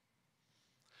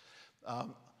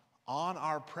 On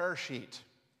our prayer sheet,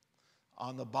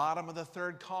 on the bottom of the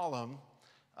third column,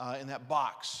 in that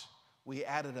box, we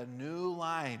added a new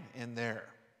line in there.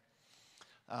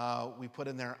 We put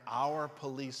in there, our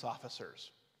police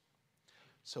officers.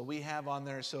 So we have on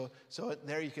there, so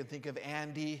there you can think of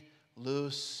Andy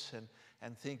Luce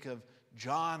and think of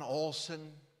John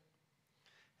Olson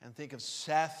and think of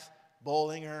Seth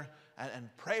Bollinger and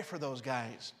pray for those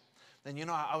guys. And you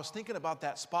know, I was thinking about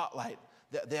that spotlight.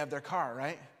 They have their car,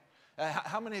 right?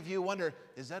 How many of you wonder,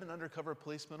 is that an undercover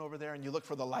policeman over there? And you look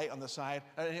for the light on the side.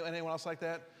 Anyone else like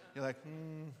that? You're like,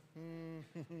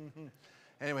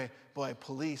 Anyway, boy,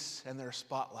 police and their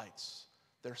spotlights,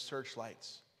 their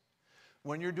searchlights.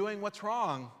 When you're doing what's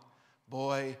wrong,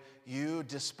 boy, you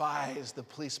despise the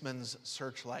policeman's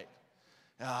searchlight.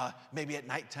 Maybe at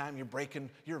nighttime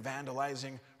you're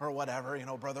vandalizing or whatever,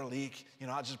 Brother Leak,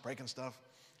 just breaking stuff.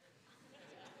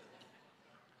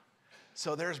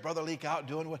 So there's Brother Leak out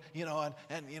doing what,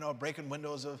 and breaking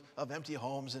windows of empty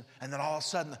homes. And then all of a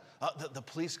sudden, the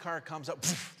police car comes up,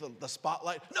 the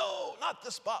spotlight. No, not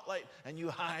the spotlight. And you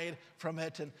hide from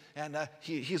it. And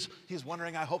he's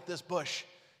wondering, I hope this bush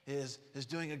is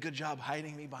doing a good job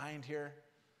hiding me behind here.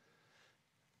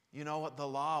 You know what? The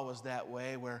law was that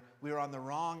way, where we were on the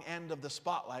wrong end of the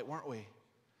spotlight, weren't we?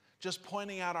 Just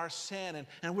pointing out our sin,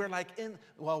 and we're like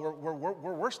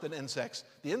we're worse than insects.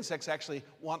 The insects actually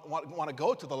want to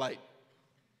go to the light.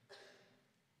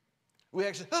 We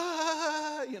actually,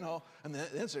 and the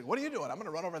insect, what are you doing? I'm going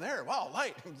to run over there. Wow,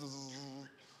 light.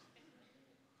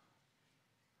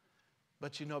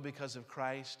 But because of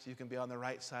Christ, you can be on the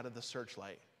right side of the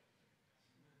searchlight.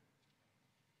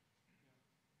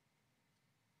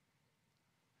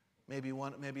 Maybe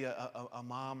a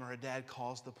mom or a dad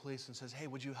calls the police and says, hey,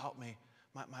 would you help me?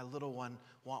 My little one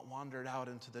wandered out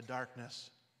into the darkness.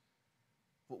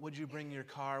 Would you bring your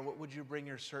car? Would you bring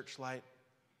your searchlight?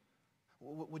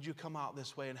 Would you come out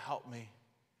this way and help me?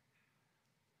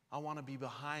 I want to be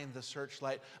behind the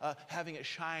searchlight, having it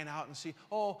shine out and see,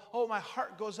 oh, my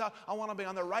heart goes out. I want to be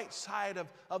on the right side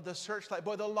of the searchlight.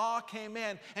 Boy, the law came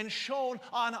in and shone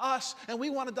on us, and we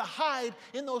wanted to hide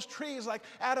in those trees like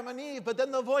Adam and Eve. But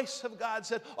then the voice of God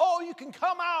said, oh, you can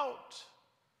come out.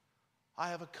 I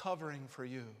have a covering for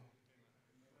you.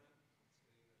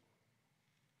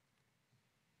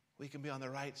 We can be on the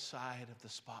right side of the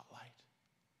spotlight.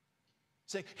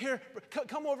 Saying, here,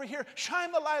 come over here,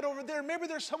 shine the light over there. Maybe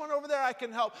there's someone over there I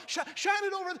can help. Shine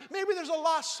it over, maybe there's a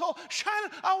lost soul. Shine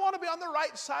it, I want to be on the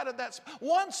right side of that.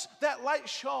 Once that light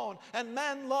shone, and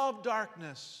men loved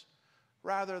darkness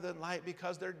rather than light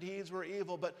because their deeds were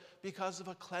evil, but because of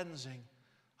a cleansing,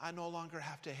 I no longer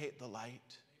have to hate the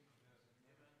light.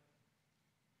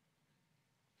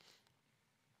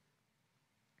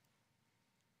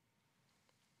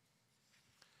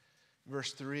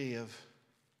 Verse 3 of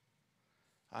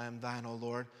I am thine, O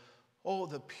Lord. Oh,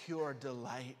 the pure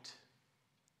delight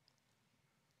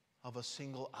of a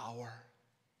single hour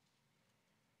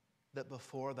that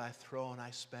before thy throne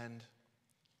I spend.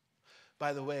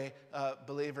 By the way,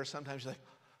 believers, sometimes you're like,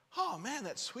 oh man,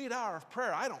 that sweet hour of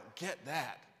prayer, I don't get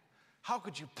that. How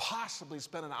could you possibly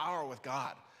spend an hour with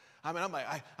God? I mean,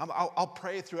 I'll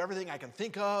pray through everything I can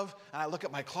think of, and I look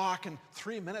at my clock, and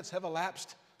 3 minutes have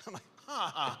elapsed. I'm like,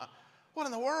 What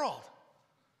in the world?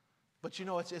 But you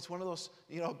know, it's one of those,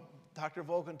 you know, Dr.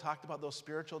 Vogan talked about those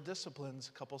spiritual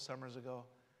disciplines a couple summers ago.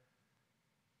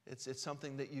 It's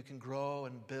something that you can grow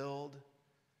and build,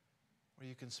 where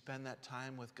you can spend that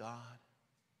time with God.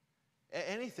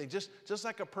 Anything, just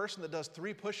like a person that does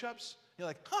 3 push-ups, you're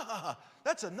like,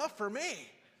 that's enough for me.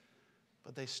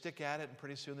 But they stick at it, and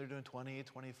pretty soon they're doing 20,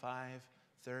 25,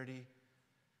 30.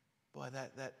 Boy,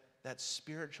 that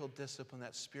spiritual discipline,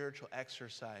 that spiritual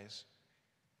exercise.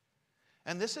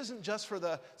 And this isn't just for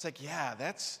it's like, yeah,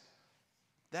 that's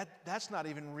not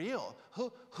even real.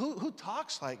 Who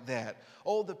talks like that?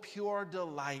 Oh, the pure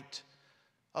delight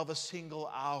of a single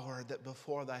hour that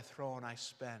before thy throne I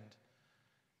spend.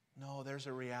 No, there's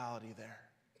a reality there.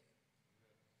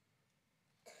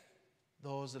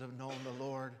 Those that have known the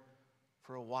Lord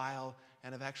for a while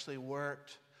and have actually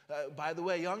worked. By the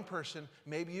way, young person,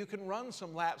 maybe you can run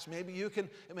some laps. Maybe you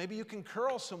can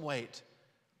curl some weight.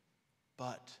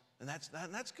 And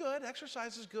that's good.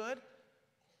 Exercise is good.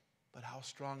 But how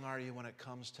strong are you when it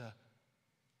comes to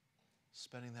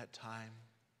spending that time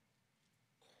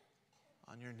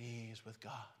on your knees with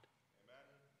God?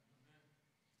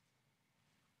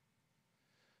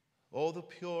 Oh, the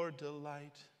pure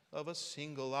delight of a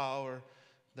single hour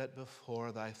that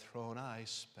before thy throne I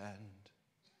spend.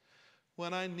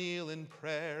 When I kneel in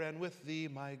prayer and with thee,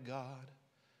 my God,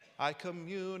 I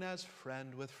commune as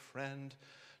friend with friend.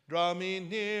 Draw me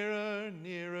nearer,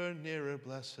 nearer, nearer,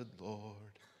 blessed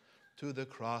Lord, to the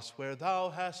cross where thou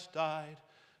hast died.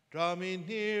 Draw me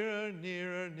nearer,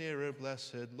 nearer, nearer,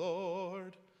 blessed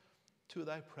Lord, to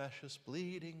thy precious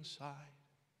bleeding side.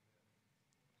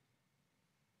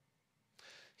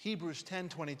 Hebrews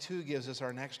 10:22 gives us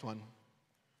our next one.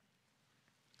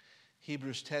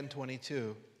 Hebrews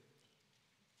 10:22.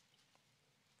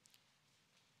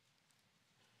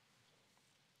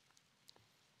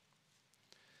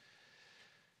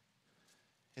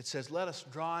 It says, let us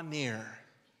draw near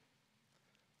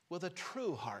with a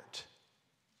true heart,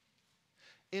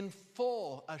 in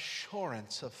full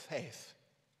assurance of faith,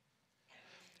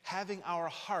 having our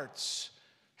hearts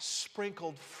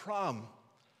sprinkled from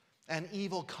an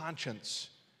evil conscience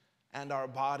and our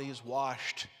bodies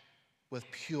washed with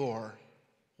pure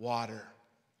water.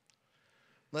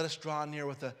 Let us draw near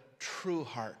with a true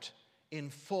heart, in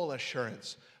full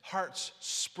assurance, hearts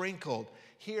sprinkled.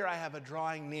 Here I have a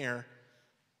drawing near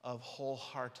of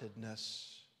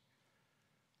wholeheartedness.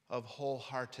 Of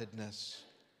wholeheartedness.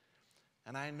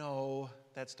 And I know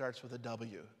that starts with a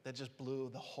W. That just blew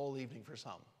the whole evening for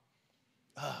some.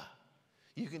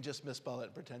 You can just misspell it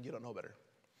and pretend you don't know better.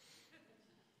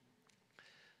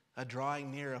 A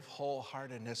drawing near of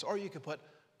wholeheartedness. Or you could put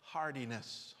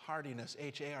hardiness,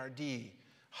 H-A-R-D,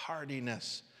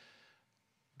 hardiness.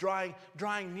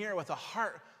 Drawing near with a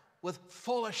heart with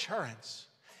full assurance.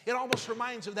 It almost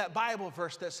reminds of that Bible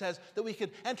verse that says that we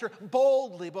could enter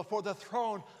boldly before the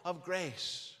throne of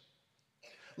grace.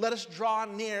 Let us draw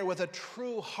near with a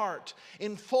true heart,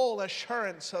 in full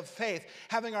assurance of faith,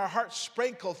 having our hearts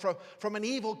sprinkled from an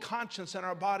evil conscience and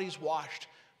our bodies washed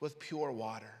with pure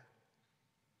water.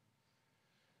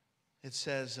 It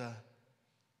says,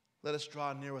 let us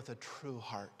draw near with a true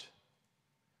heart.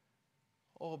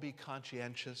 Oh, be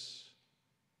conscientious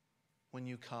when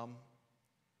you come.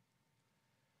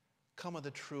 Come with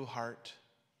a true heart,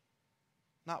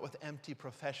 not with empty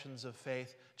professions of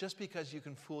faith. Just because you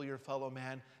can fool your fellow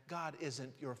man, God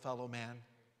isn't your fellow man.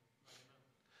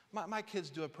 My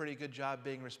kids do a pretty good job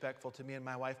being respectful to me and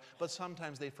my wife, but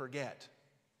sometimes they forget.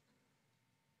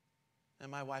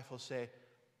 And my wife will say,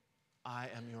 I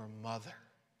am your mother.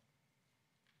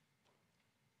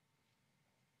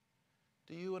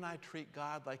 Do you and I treat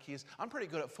God like I'm pretty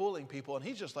good at fooling people, and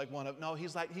he's just like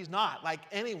he's not like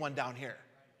anyone down here.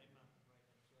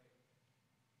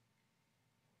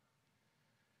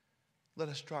 Let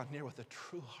us draw near with a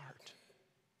true heart.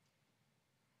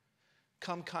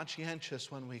 Come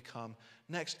conscientious when we come.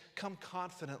 Next, come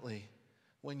confidently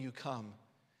when you come,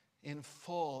 in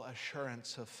full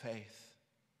assurance of faith.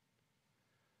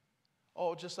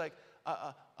 Oh, just like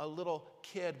a little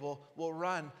kid will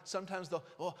run. Sometimes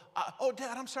oh,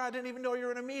 Dad, I'm sorry, I didn't even know you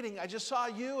were in a meeting. I just saw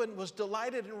you and was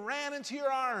delighted and ran into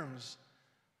your arms.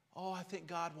 Oh, I think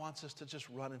God wants us to just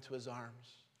run into his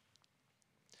arms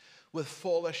with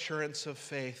full assurance of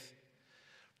faith.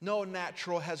 No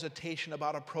natural hesitation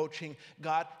about approaching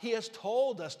God. He has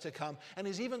told us to come, and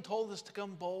he's even told us to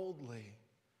come boldly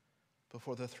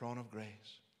before the throne of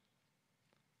grace.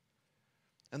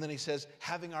 And then he says,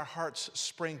 having our hearts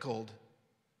sprinkled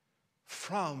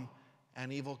from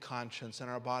an evil conscience and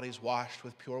our bodies washed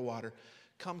with pure water.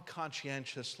 Come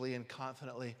conscientiously and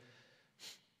confidently,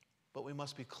 but we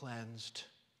must be cleansed.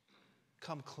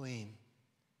 Come clean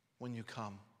when you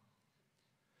come.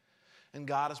 And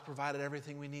God has provided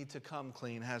everything we need to come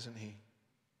clean, hasn't He?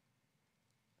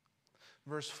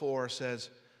 Verse 4 says,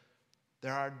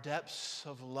 there are depths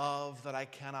of love that I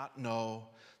cannot know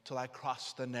till I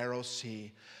cross the narrow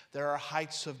sea. There are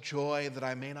heights of joy that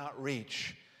I may not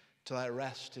reach till I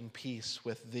rest in peace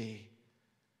with Thee.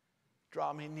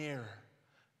 Draw me nearer,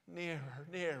 nearer,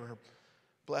 nearer,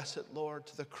 blessed Lord,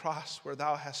 to the cross where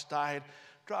Thou hast died.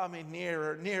 Draw me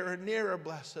nearer, nearer, nearer,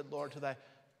 blessed Lord, to Thy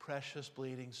precious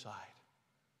bleeding side.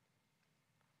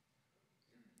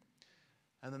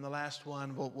 And then the last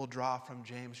one we'll draw from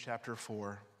James chapter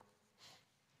 4.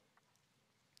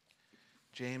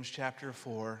 James chapter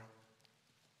 4.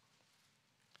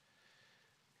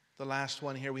 The last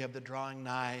one here, we have the drawing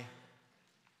nigh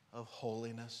of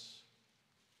holiness.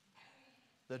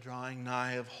 The drawing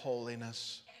nigh of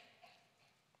holiness.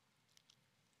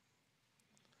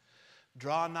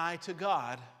 Draw nigh to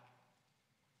God,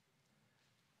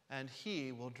 and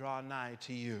He will draw nigh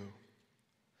to you.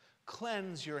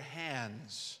 Cleanse your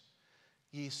hands,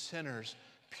 ye sinners.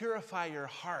 Purify your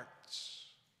hearts,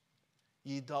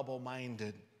 ye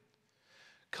double-minded.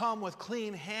 Come with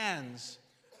clean hands,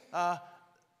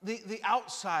 the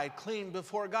outside clean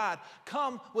before God.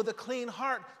 Come with a clean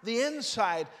heart, the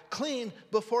inside clean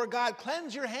before God.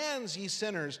 Cleanse your hands, ye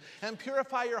sinners, and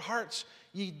purify your hearts,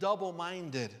 ye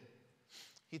double-minded.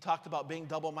 He talked about being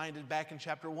double-minded back in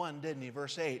chapter 1, didn't he?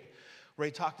 Verse 8, where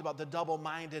he talked about the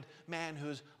double-minded man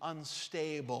who's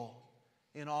unstable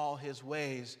in all his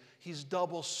ways. He's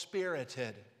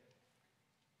double-spirited.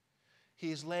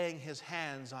 He's laying his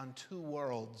hands on two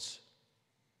worlds.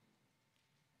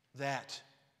 That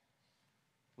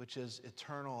which is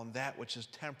eternal and that which is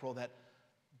temporal, that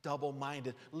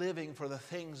double-minded, living for the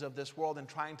things of this world and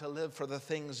trying to live for the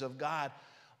things of God.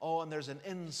 Oh, and there's an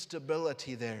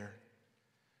instability there.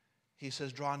 He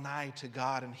says, draw nigh to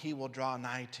God and He will draw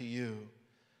nigh to you.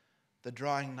 The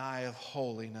drawing nigh of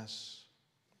holiness.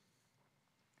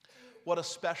 What a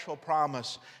special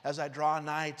promise. As I draw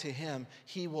nigh to Him,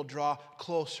 He will draw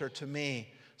closer to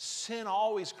me. Sin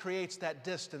always creates that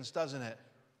distance, doesn't it?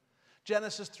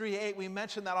 Genesis 3:8, we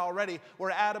mentioned that already, where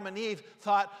Adam and Eve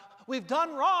thought, we've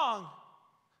done wrong,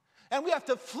 and we have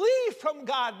to flee from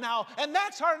God now, and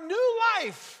that's our new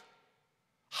life,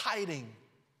 hiding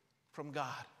from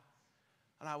God.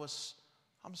 And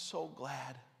I'm so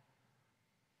glad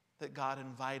that God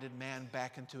invited man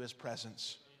back into His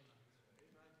presence.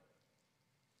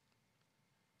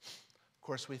 Of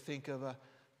course, we think of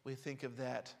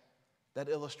that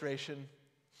illustration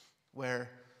where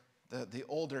the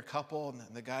older couple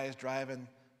and the guy is driving,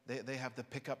 they have the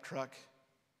pickup truck,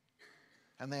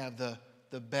 and they have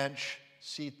the bench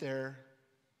seat there,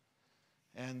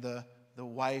 and the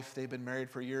wife, they've been married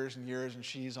for years and years, and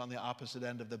she's on the opposite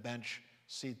end of the bench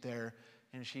seat there,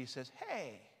 and she says,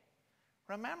 hey,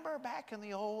 remember back in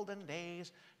the olden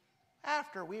days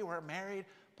after we were married,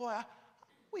 boy,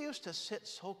 we used to sit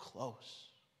so close.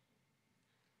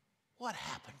 What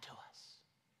happened to us?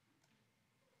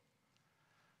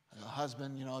 And the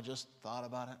husband, just thought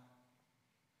about it.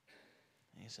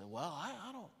 And he said, well,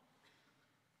 I don't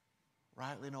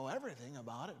rightly know everything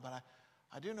about it, but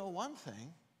I do know one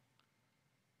thing.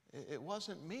 It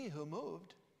wasn't me who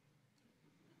moved.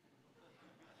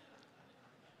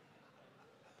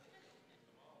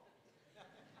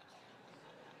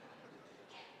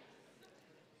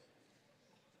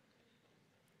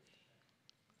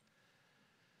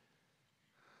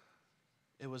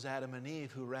 It was Adam and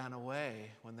Eve who ran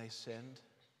away when they sinned.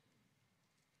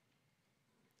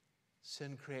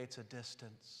 Sin creates a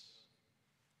distance.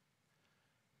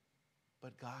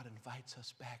 But God invites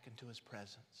us back into His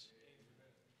presence.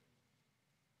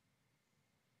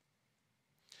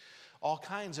 All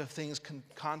kinds of things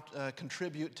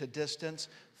contribute to distance,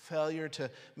 failure to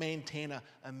maintain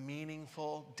a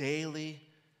meaningful daily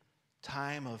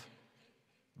time of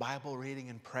Bible reading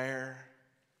and prayer,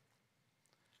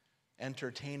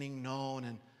 entertaining known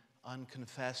and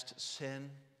unconfessed sin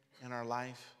in our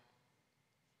life,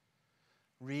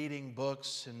 reading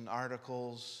books and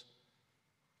articles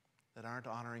that aren't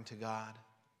honoring to God,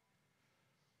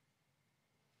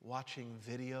 watching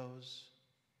videos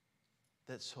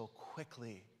that so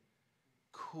quickly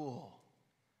cool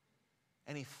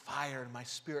any fire in my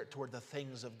spirit toward the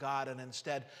things of God and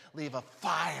instead leave a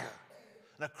fire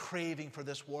and a craving for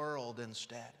this world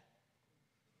instead.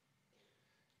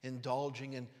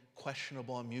 Indulging in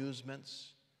questionable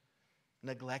amusements,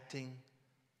 neglecting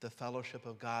the fellowship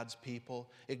of God's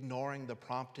people, ignoring the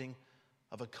prompting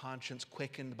of a conscience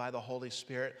quickened by the Holy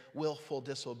Spirit, willful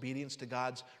disobedience to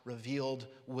God's revealed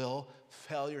will,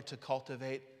 failure to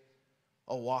cultivate,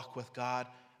 a walk with God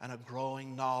and a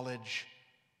growing knowledge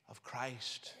of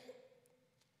Christ.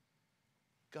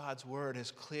 God's word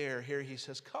is clear. Here he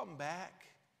says, come back.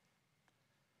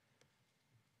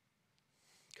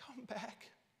 Come back.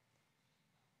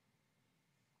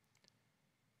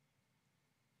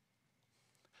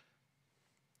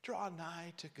 Draw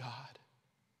nigh to God,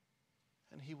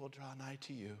 and he will draw nigh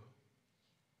to you.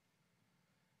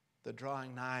 The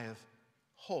drawing nigh of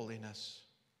holiness.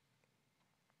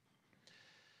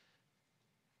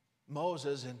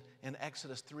 Moses in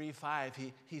Exodus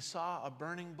 3:5, he saw a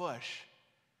burning bush.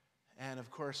 And of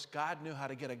course, God knew how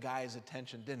to get a guy's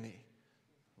attention, didn't he?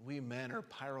 We men are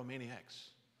pyromaniacs.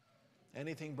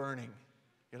 Anything burning,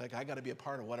 you're like, I got to be a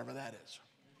part of whatever that is.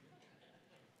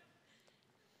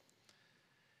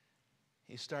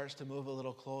 He starts to move a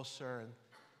little closer, and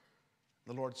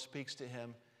the Lord speaks to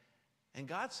him. And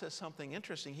God says something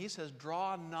interesting. He says,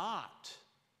 draw not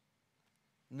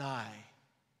nigh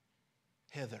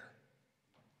hither.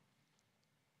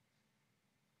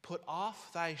 Put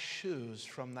off thy shoes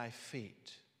from thy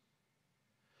feet,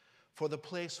 for the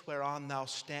place whereon thou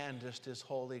standest is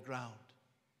holy ground.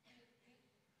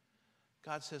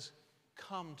 God says,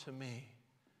 come to me,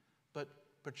 but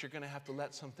you're going to have to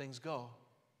let some things go.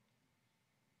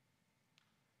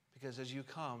 Because as you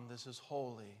come, this is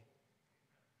holy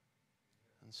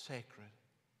and sacred.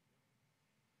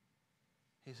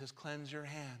 He says, cleanse your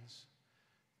hands,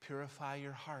 purify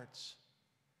your hearts.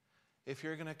 If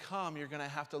you're going to come, you're going to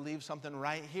have to leave something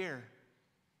right here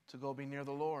to go be near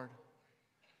the Lord.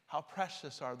 How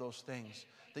precious are those things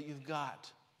that you've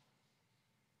got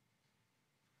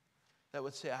that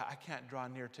would say, I can't draw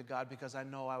near to God because I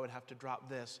know I would have to drop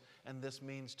this, and this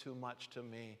means too much to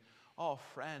me. Oh,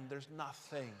 friend, there's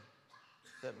nothing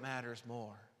that matters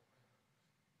more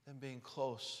than being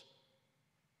close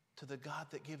to the God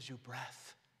that gives you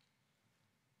breath.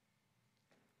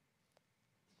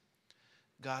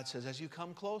 God says, as you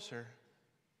come closer,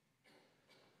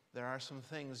 there are some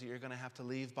things that you're going to have to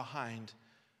leave behind.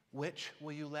 Which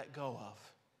will you let go of?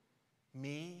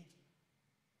 Me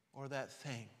or that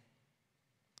thing?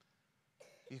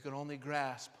 You can only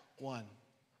grasp one.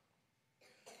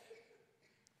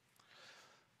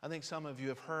 I think some of you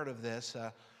have heard of this.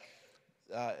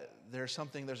 There's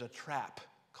a trap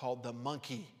called the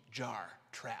monkey jar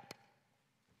trap.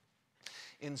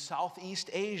 In Southeast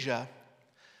Asia,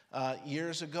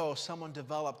 years ago, someone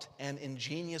developed an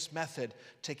ingenious method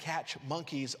to catch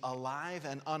monkeys alive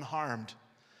and unharmed.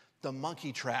 The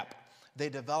monkey trap they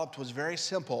developed was very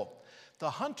simple. The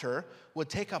hunter would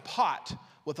take a pot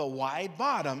with a wide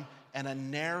bottom and a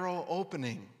narrow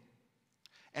opening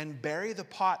and bury the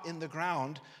pot in the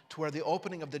ground to where the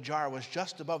opening of the jar was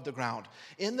just above the ground.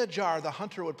 In the jar, the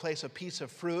hunter would place a piece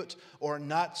of fruit or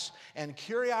nuts, and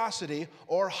curiosity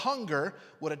or hunger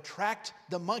would attract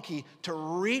the monkey to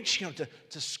reach,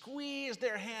 to squeeze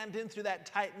their hand in through that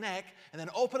tight neck and then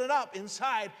open it up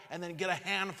inside and then get a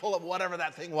handful of whatever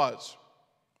that thing was.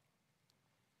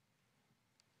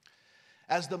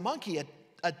 As the monkey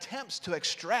attempts to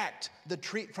extract the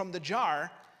treat from the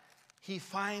jar, he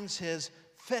finds his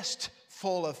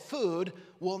fistful of food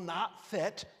will not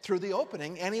fit through the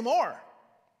opening anymore.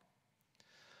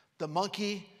 The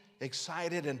monkey,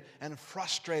 excited and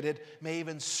frustrated, may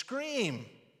even scream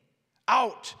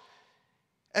out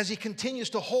as he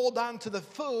continues to hold on to the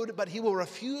food, but he will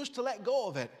refuse to let go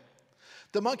of it.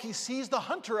 The monkey sees the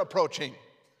hunter approaching.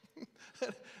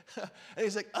 And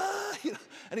he's like,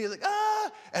 and he's like,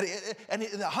 and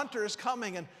the hunter is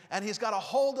coming, and he's got a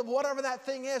hold of whatever that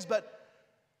thing is, but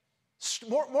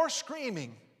more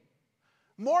screaming,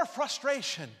 more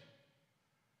frustration.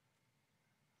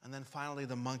 And then finally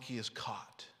the monkey is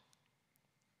caught.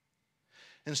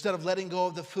 Instead of letting go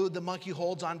of the food, the monkey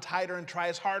holds on tighter and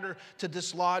tries harder to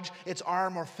dislodge its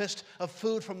arm or fist of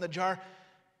food from the jar.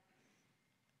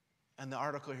 And the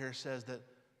article here says that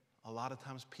a lot of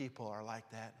times people are like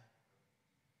that.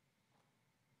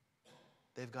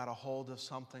 They've got a hold of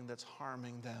something that's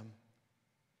harming them.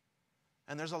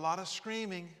 And there's a lot of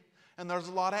screaming, and there's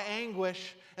a lot of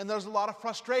anguish, and there's a lot of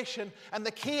frustration, and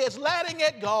the key is letting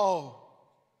it go.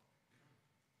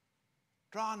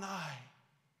 Draw nigh.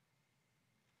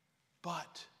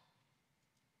 But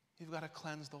you've got to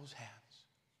cleanse those hands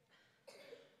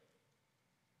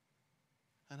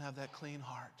and have that clean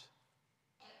heart.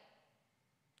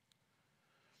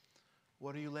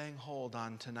 What are you laying hold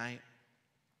on tonight?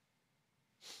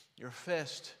 Your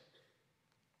fist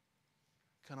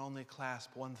can only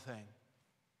clasp one thing.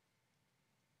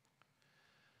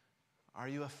 Are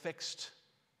you affixed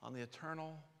on the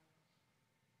eternal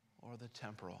or the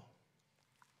temporal?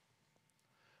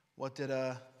 What did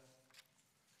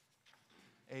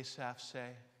Asaph say?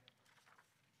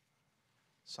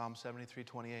 Psalm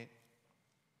 73:28.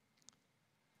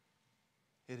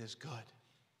 It is good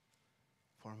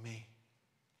for me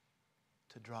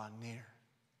to draw near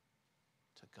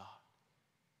to God.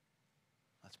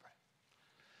 Let's pray.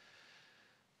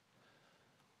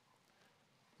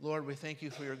 Lord, we thank you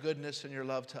for your goodness and your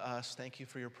love to us. Thank you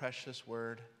for your precious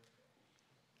word.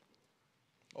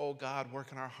 Oh God,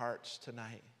 work in our hearts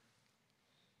tonight.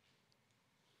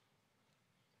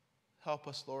 Help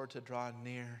us, Lord, to draw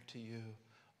near to you.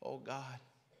 Oh God,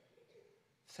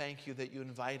 thank you that you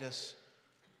invite us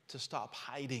to stop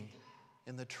hiding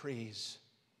in the trees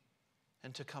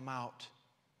and to come out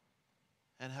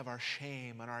and have our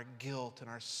shame and our guilt and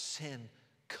our sin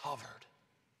covered.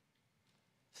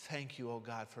 Thank you, oh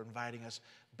God, for inviting us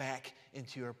back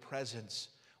into your presence.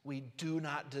 We do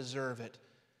not deserve it.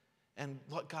 And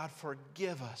God,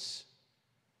 forgive us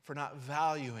for not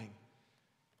valuing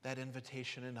that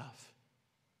invitation enough.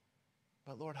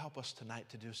 But Lord, help us tonight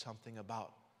to do something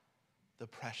about the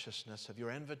preciousness of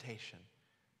your invitation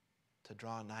to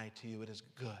draw nigh to you. It is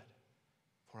good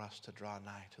for us to draw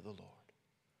nigh to the Lord.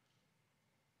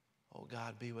 Oh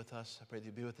God, be with us. I pray that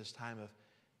you be with this time of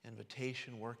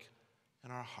invitation, work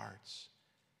in our hearts.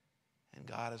 And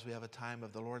God, as we have a time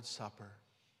of the Lord's Supper,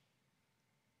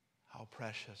 how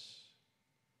precious,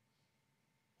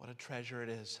 what a treasure it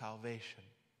is, salvation.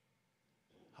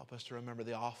 Help us to remember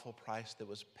the awful price that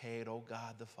was paid, oh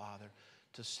God the Father,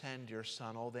 to send your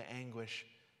Son, oh the anguish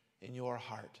in your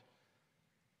heart,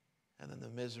 and then the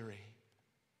misery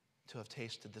to have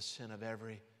tasted the sin of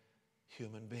every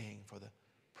human being for the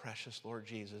precious Lord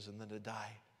Jesus, and then to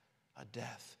die a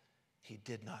death he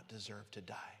did not deserve to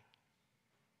die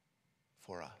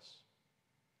for us.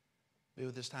 Be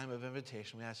with this time of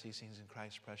invitation. We ask these things in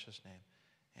Christ's precious name.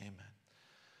 Amen.